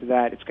progresses after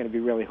that, it's going to be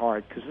really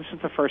hard because this is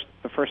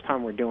the first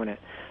time we're doing it.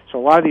 So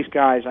a lot of these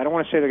guys, I don't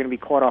want to say they're going to be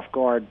caught off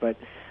guard, but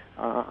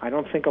I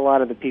don't think a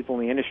lot of the people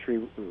in the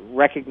industry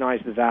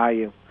recognize the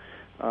value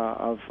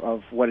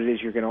of what it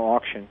is you're going to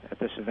auction at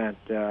this event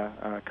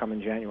come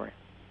January.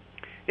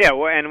 Yeah,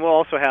 and we'll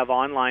also have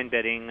online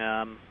bidding.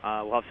 We'll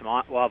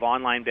have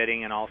online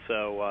bidding and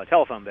also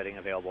telephone bidding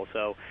available.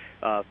 So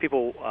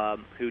people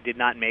who did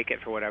not make it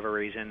for whatever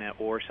reason,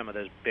 or some of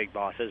those big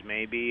bosses,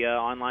 may be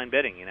online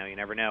bidding. You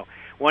never know.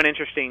 One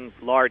interesting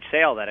large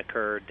sale that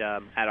occurred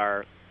at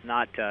our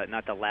not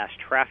the last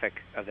traffic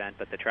event,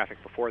 but the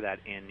traffic before that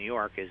in New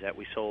York, is that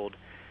we sold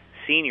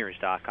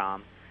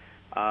Seniors.com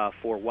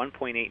for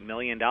 $1.8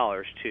 million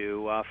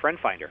to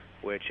FriendFinder,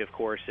 which, of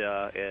course,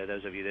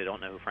 those of you that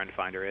don't know who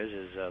FriendFinder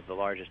is the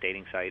largest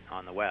dating site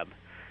on the web.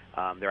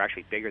 They're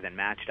actually bigger than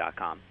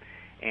Match.com.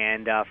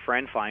 And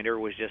FriendFinder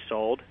was just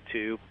sold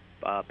to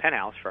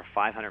Penthouse for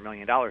 $500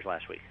 million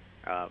last week,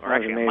 or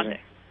actually on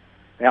Monday.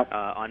 Yep.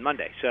 On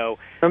Monday. So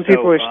some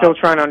people are still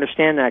trying to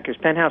understand that because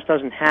Penthouse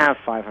doesn't have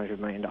 $500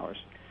 million.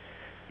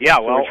 Yeah,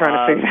 so well, we're trying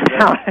to figure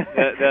that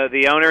out.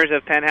 the owners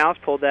of Penthouse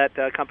pulled that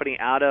company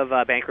out of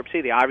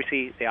bankruptcy. They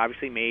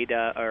obviously made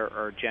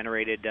or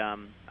generated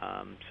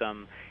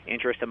some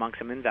interest among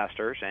some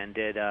investors and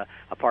did a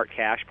part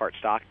cash, part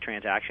stock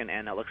transaction,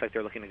 and it looks like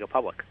they're looking to go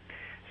public.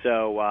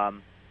 So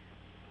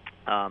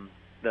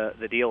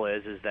the deal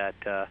is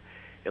that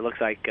it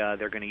looks like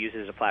they're going to use it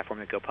as a platform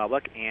to go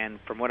public. And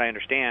from what I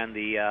understand,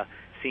 the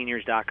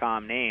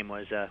Seniors.com name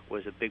was a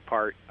big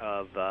part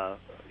of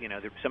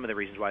some of the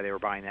reasons why they were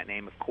buying that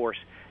name. Of course,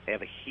 they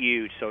have a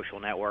huge social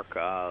network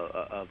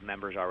of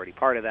members already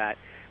part of that.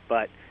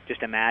 But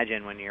just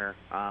imagine when you're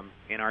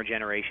in our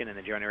generation and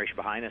the generation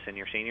behind us, and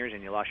you're seniors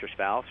and you lost your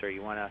spouse, or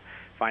you want to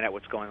find out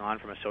what's going on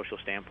from a social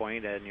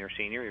standpoint, and you're a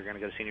senior, you're going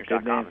to go to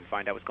Seniors.com and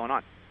find out what's going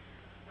on.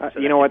 So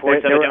you know what?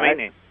 There domain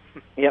name.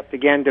 Yep.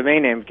 Again,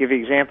 domain name. Give you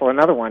an example.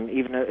 Another one,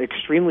 even an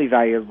extremely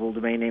valuable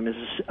domain name, is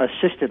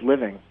assisted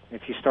living.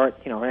 If you start,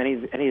 any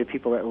of the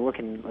people that are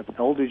looking at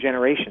older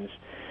generations,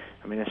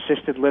 I mean,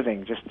 assisted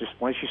living. Just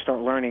once you start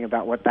learning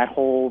about what that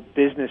whole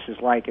business is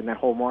like and that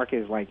whole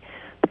market is like,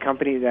 the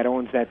company that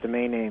owns that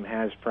domain name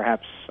has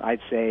perhaps,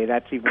 I'd say,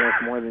 that's even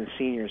worth more than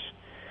Seniors.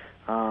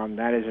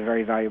 That is a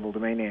very valuable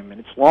domain name, and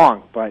it's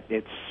long, but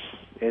it's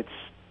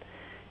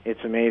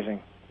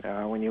amazing.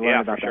 When you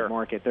learn about that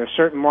market, there are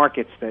certain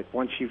markets that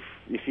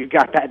if you've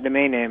got that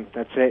domain name,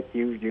 that's it.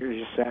 You're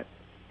just set.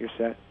 you're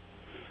set.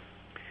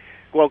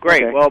 Well,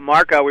 great. Okay. Well,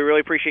 Mark, we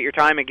really appreciate your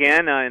time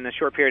again in a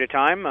short period of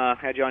time.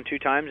 Had you on 2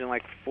 times in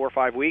like 4 or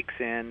 5 weeks,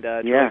 and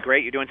it's really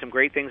great. You're doing some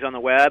great things on the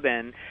web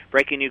and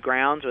breaking new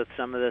grounds with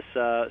some of this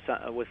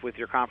with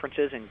your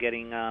conferences and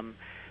getting.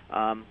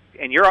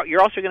 And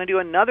you're also going to do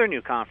another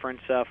new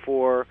conference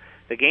for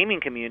the gaming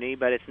community,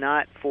 but it's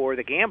not for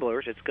the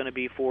gamblers. It's going to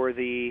be for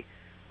the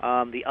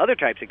other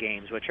types of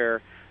games, which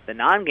are the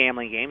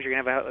non-gambling games. You're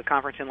going to have a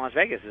conference in Las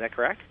Vegas. Is that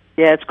correct?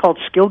 Yeah, it's called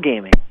Skill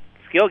Gaming.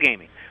 Skill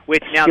gaming.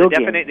 Which now go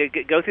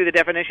through the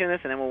definition of this,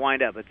 and then we'll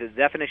wind up. But the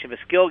definition of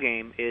a skill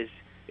game is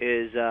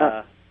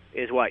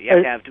what? You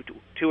have to have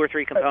 2 or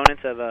 3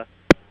 components of a.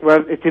 Well,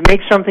 to make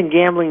something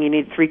gambling, you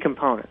need 3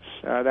 components.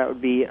 That would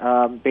be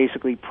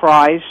basically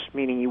prize,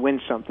 meaning you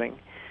win something;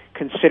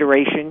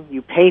 consideration,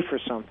 you pay for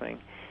something;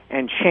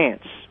 and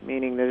chance,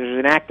 meaning there's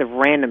an act of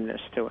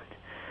randomness to it.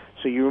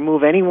 So you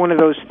remove any one of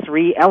those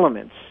 3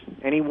 elements.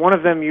 Any one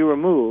of them you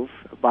remove,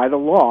 by the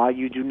law,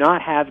 you do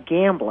not have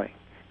gambling.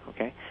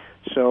 Okay.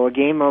 So a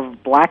game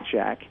of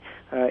blackjack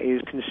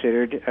is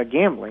considered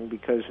gambling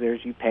because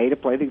you pay to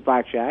play the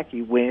blackjack,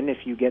 you win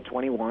if you get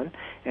 21,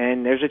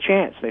 and there's a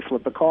chance they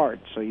flip a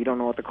card, so you don't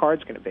know what the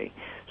card's going to be.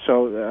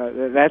 So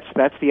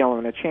that's the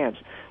element of chance.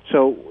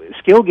 So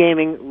skill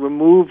gaming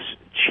removes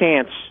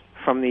chance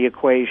from the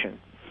equation.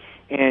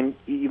 And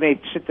you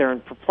may sit there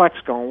and perplex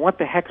going, what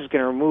the heck is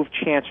going to remove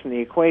chance from the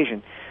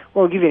equation?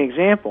 Well, I'll give you an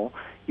example.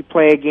 You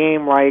play a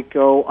game like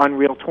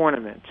Unreal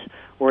Tournament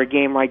or a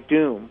game like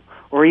Doom,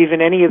 or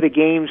even any of the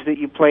games that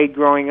you played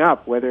growing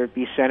up, whether it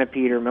be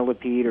Centipede or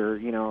Millipede or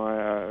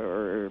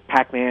or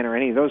Pac-Man or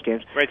any of those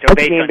games. Right, so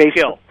based on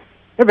skill.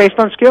 They're based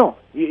on skill.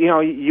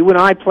 You and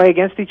I play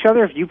against each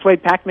other. If you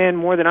played Pac-Man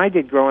more than I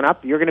did growing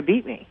up, you're going to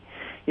beat me.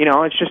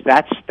 It's just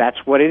that's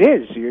what it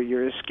is.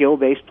 You're a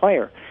skill-based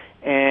player.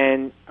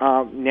 And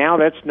now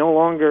that's no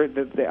longer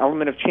the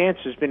element of chance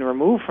has been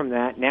removed from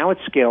that. Now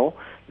it's skill.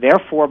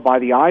 Therefore, by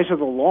the eyes of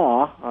the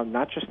law,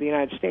 not just the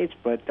United States,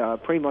 but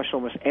pretty much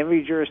almost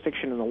every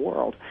jurisdiction in the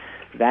world,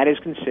 that is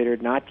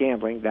considered not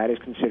gambling. That is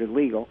considered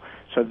legal.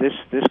 So this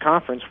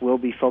conference will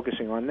be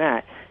focusing on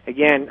that.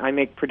 Again, I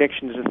make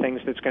predictions of things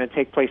that's going to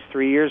take place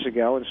 3 years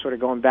ago, and sort of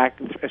going back.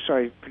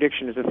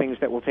 Predictions of things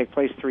that will take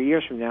place 3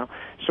 years from now.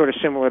 Sort of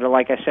similar to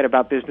like I said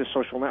about business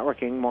social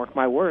networking. Mark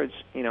my words.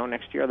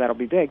 Next year that'll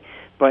be big.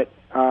 But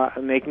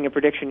I'm making a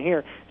prediction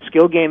here.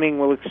 Skill gaming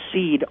will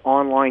exceed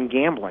online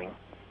gambling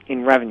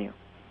in revenue.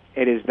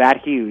 It is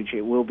that huge.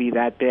 It will be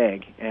that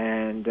big,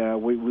 and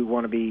we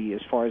want to be,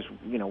 as far as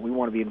we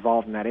want to be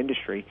involved in that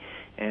industry.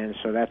 And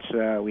so that's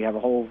we have a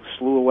whole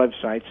slew of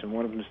websites, and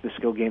one of them is the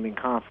Skill Gaming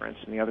Conference,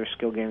 and the other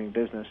Skill Gaming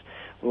Business.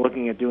 We're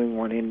looking at doing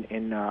one in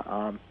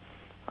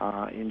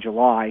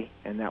July,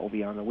 and that will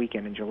be on the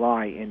weekend in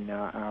July in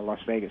Las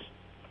Vegas.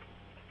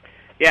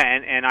 Yeah,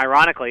 and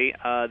ironically,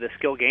 the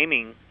Skill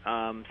Gaming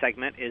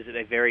segment is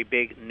a very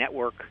big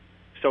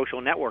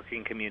social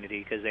networking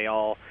community because they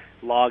all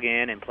log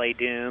in and play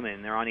Doom,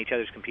 and they're on each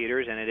other's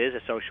computers, and it is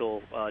a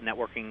social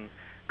networking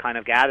kind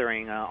of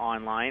gathering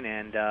online,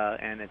 and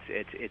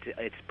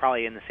it's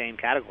probably in the same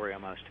category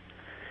almost.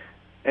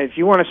 If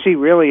you want to see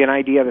really an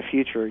idea of the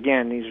future,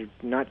 again, these are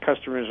not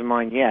customers of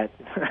mine yet.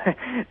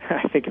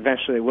 I think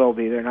eventually they will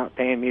be. They're not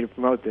paying me to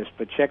promote this,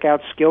 but check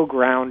out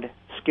skillground.com.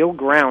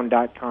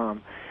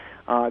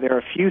 There are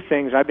a few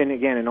things. I've been,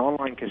 again, in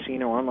online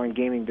casino, online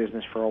gaming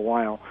business for a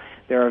while.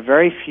 There are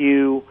very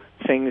few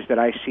things that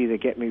I see that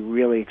get me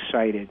really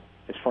excited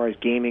as far as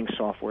gaming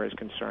software is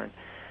concerned.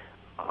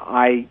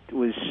 I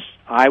was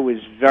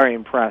very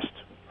impressed,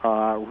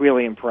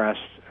 really impressed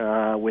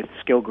with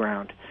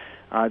SkillGround.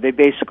 They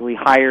basically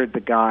hired the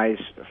guys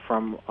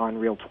from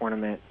Unreal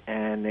Tournament,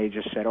 and they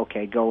just said,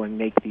 okay, go and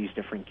make these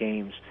different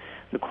games.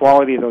 The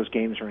quality of those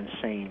games are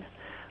insane.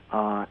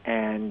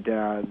 And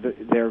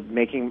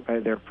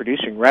they're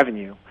producing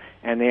revenue,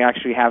 and they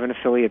actually have an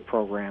affiliate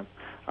program.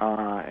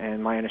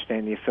 And my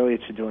understanding, the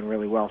affiliates are doing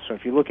really well. So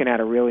if you're looking at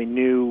a really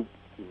new,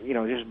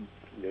 just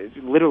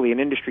literally an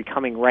industry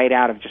coming right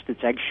out of just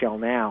its eggshell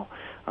now,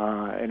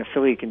 an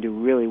affiliate can do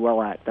really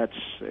well at. That's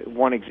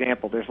one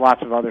example. There's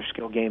lots of other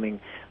skill gaming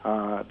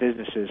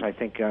businesses. I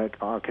think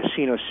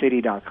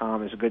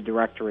CasinoCity.com is a good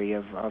directory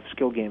of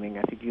skill gaming.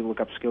 I think you look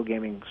up skill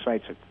gaming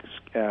sites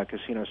at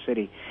Casino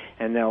City,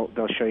 and they'll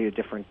show you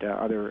different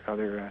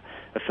other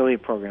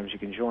affiliate programs you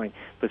can join.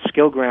 But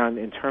SkillGround,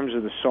 in terms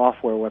of the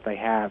software, what they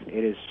have,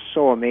 it is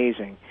so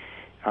amazing.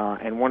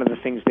 And one of the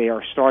things they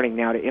are starting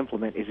now to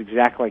implement is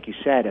exactly like you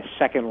said, a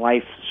Second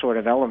Life sort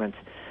of element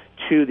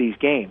to these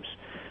games.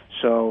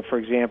 So, for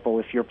example,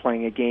 if you're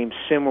playing a game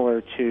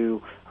similar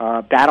to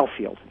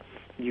Battlefield,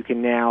 you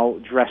can now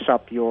dress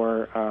up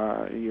your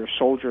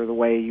soldier the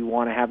way you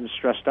want to have them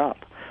dressed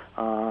up.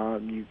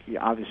 You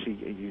obviously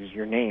use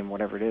your name,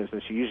 whatever it is,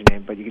 that's your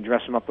username, but you can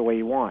dress them up the way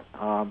you want.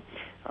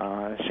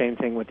 Same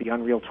thing with the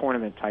Unreal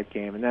Tournament type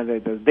game. And then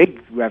the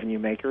big revenue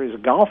maker is a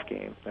golf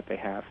game that they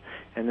have.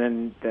 And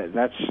then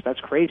that's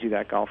crazy,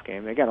 that golf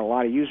game. They got a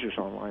lot of users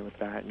online with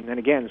that. And then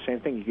again, the same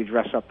thing, you could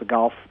dress up the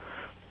golf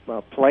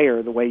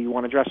player the way you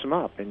want to dress them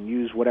up and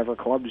use whatever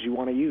clubs you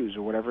want to use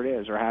or whatever it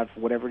is, or have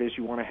whatever it is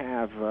you want to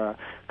have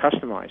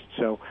customized.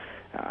 So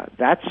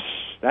that's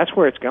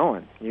where it's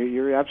going.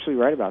 You're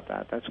absolutely right about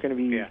that. That's going to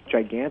be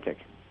gigantic.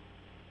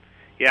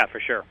 Yeah, for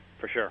sure.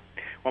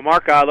 Well,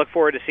 Mark, I look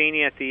forward to seeing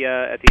you at the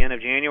end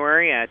of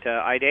January at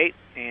iDate,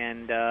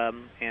 and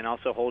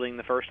also holding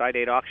the first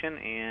iDate auction.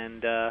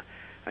 And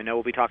I know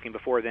we'll be talking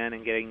before then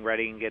and getting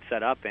ready and get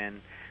set up.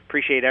 And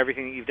appreciate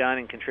everything that you've done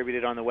and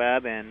contributed on the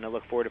web, and I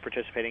look forward to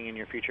participating in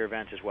your future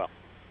events as well.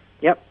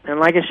 Yep, and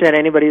like I said,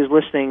 anybody who's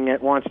listening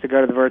that wants to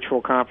go to the virtual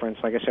conference,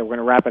 like I said, we're going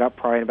to wrap it up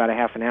probably in about a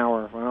half an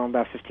hour,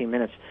 about 15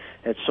 minutes,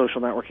 at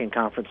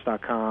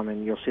socialnetworkingconference.com,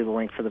 and you'll see the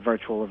link for the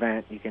virtual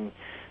event. You can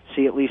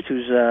see at least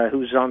who's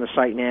on the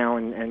site now,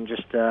 and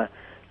just go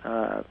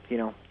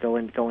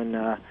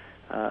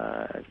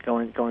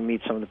and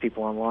meet some of the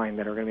people online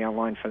that are going to be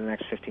online for the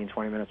next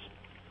 15-20 minutes.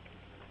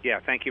 Yeah,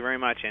 thank you very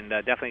much, and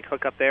definitely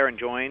click up there and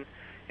join,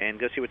 and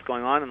go see what's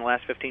going on in the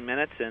last 15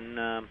 minutes, and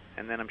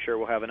then I'm sure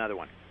we'll have another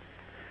one.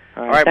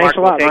 All right, thanks Mark,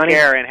 a lot, take Ronnie.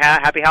 care, and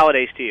happy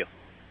holidays to you.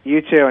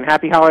 You too, and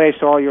happy holidays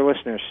to all your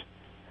listeners.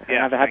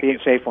 Yeah, have a happy and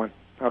safe one.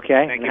 Okay?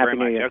 Thank and you happy very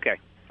New much. Year. Okay.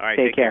 All right,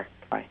 take care.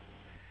 Bye.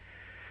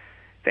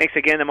 Thanks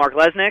again to Mark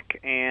Lesnick,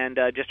 and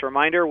just a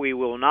reminder, we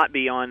will not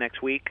be on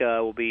next week.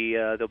 There'll be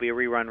a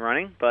rerun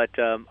running, but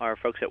our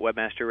folks at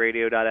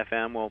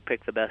webmasterradio.fm will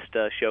pick the best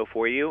show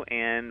for you,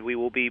 and we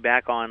will be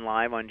back on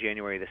live on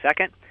January the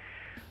 2nd.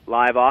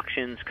 Live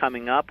auctions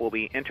coming up will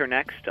be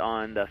Internext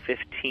on the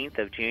 15th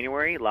of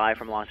January, live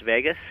from Las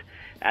Vegas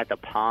at the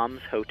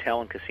Palms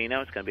Hotel and Casino.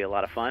 It's going to be a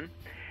lot of fun.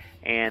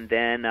 And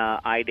then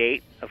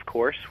iDate, of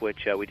course,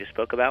 which we just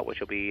spoke about,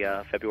 which will be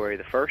February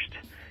the 1st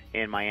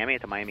in Miami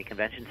at the Miami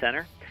Convention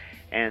Center.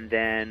 And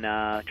then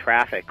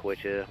Traffic,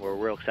 which we're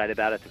real excited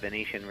about at the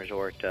Venetian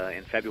Resort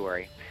in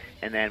February.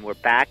 And then we're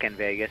back in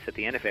Vegas at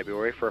the end of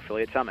February for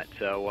Affiliate Summit.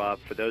 So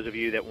for those of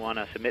you that want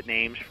to submit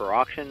names for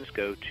auctions,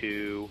 go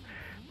to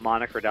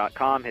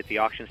moniker.com, hit the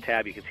auctions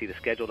tab. You can see the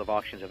schedule of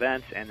auctions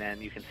events, and then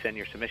you can send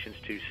your submissions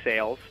to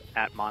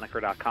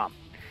sales@moniker.com.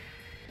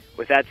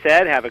 With that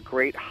said, have a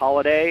great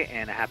holiday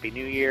and a Happy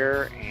New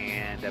Year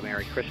and a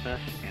Merry Christmas,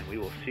 and we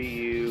will see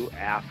you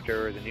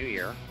after the New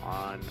Year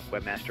on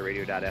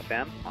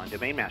webmasterradio.fm on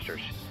Domain Masters.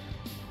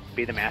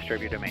 Be the master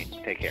of your domain.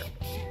 Take care.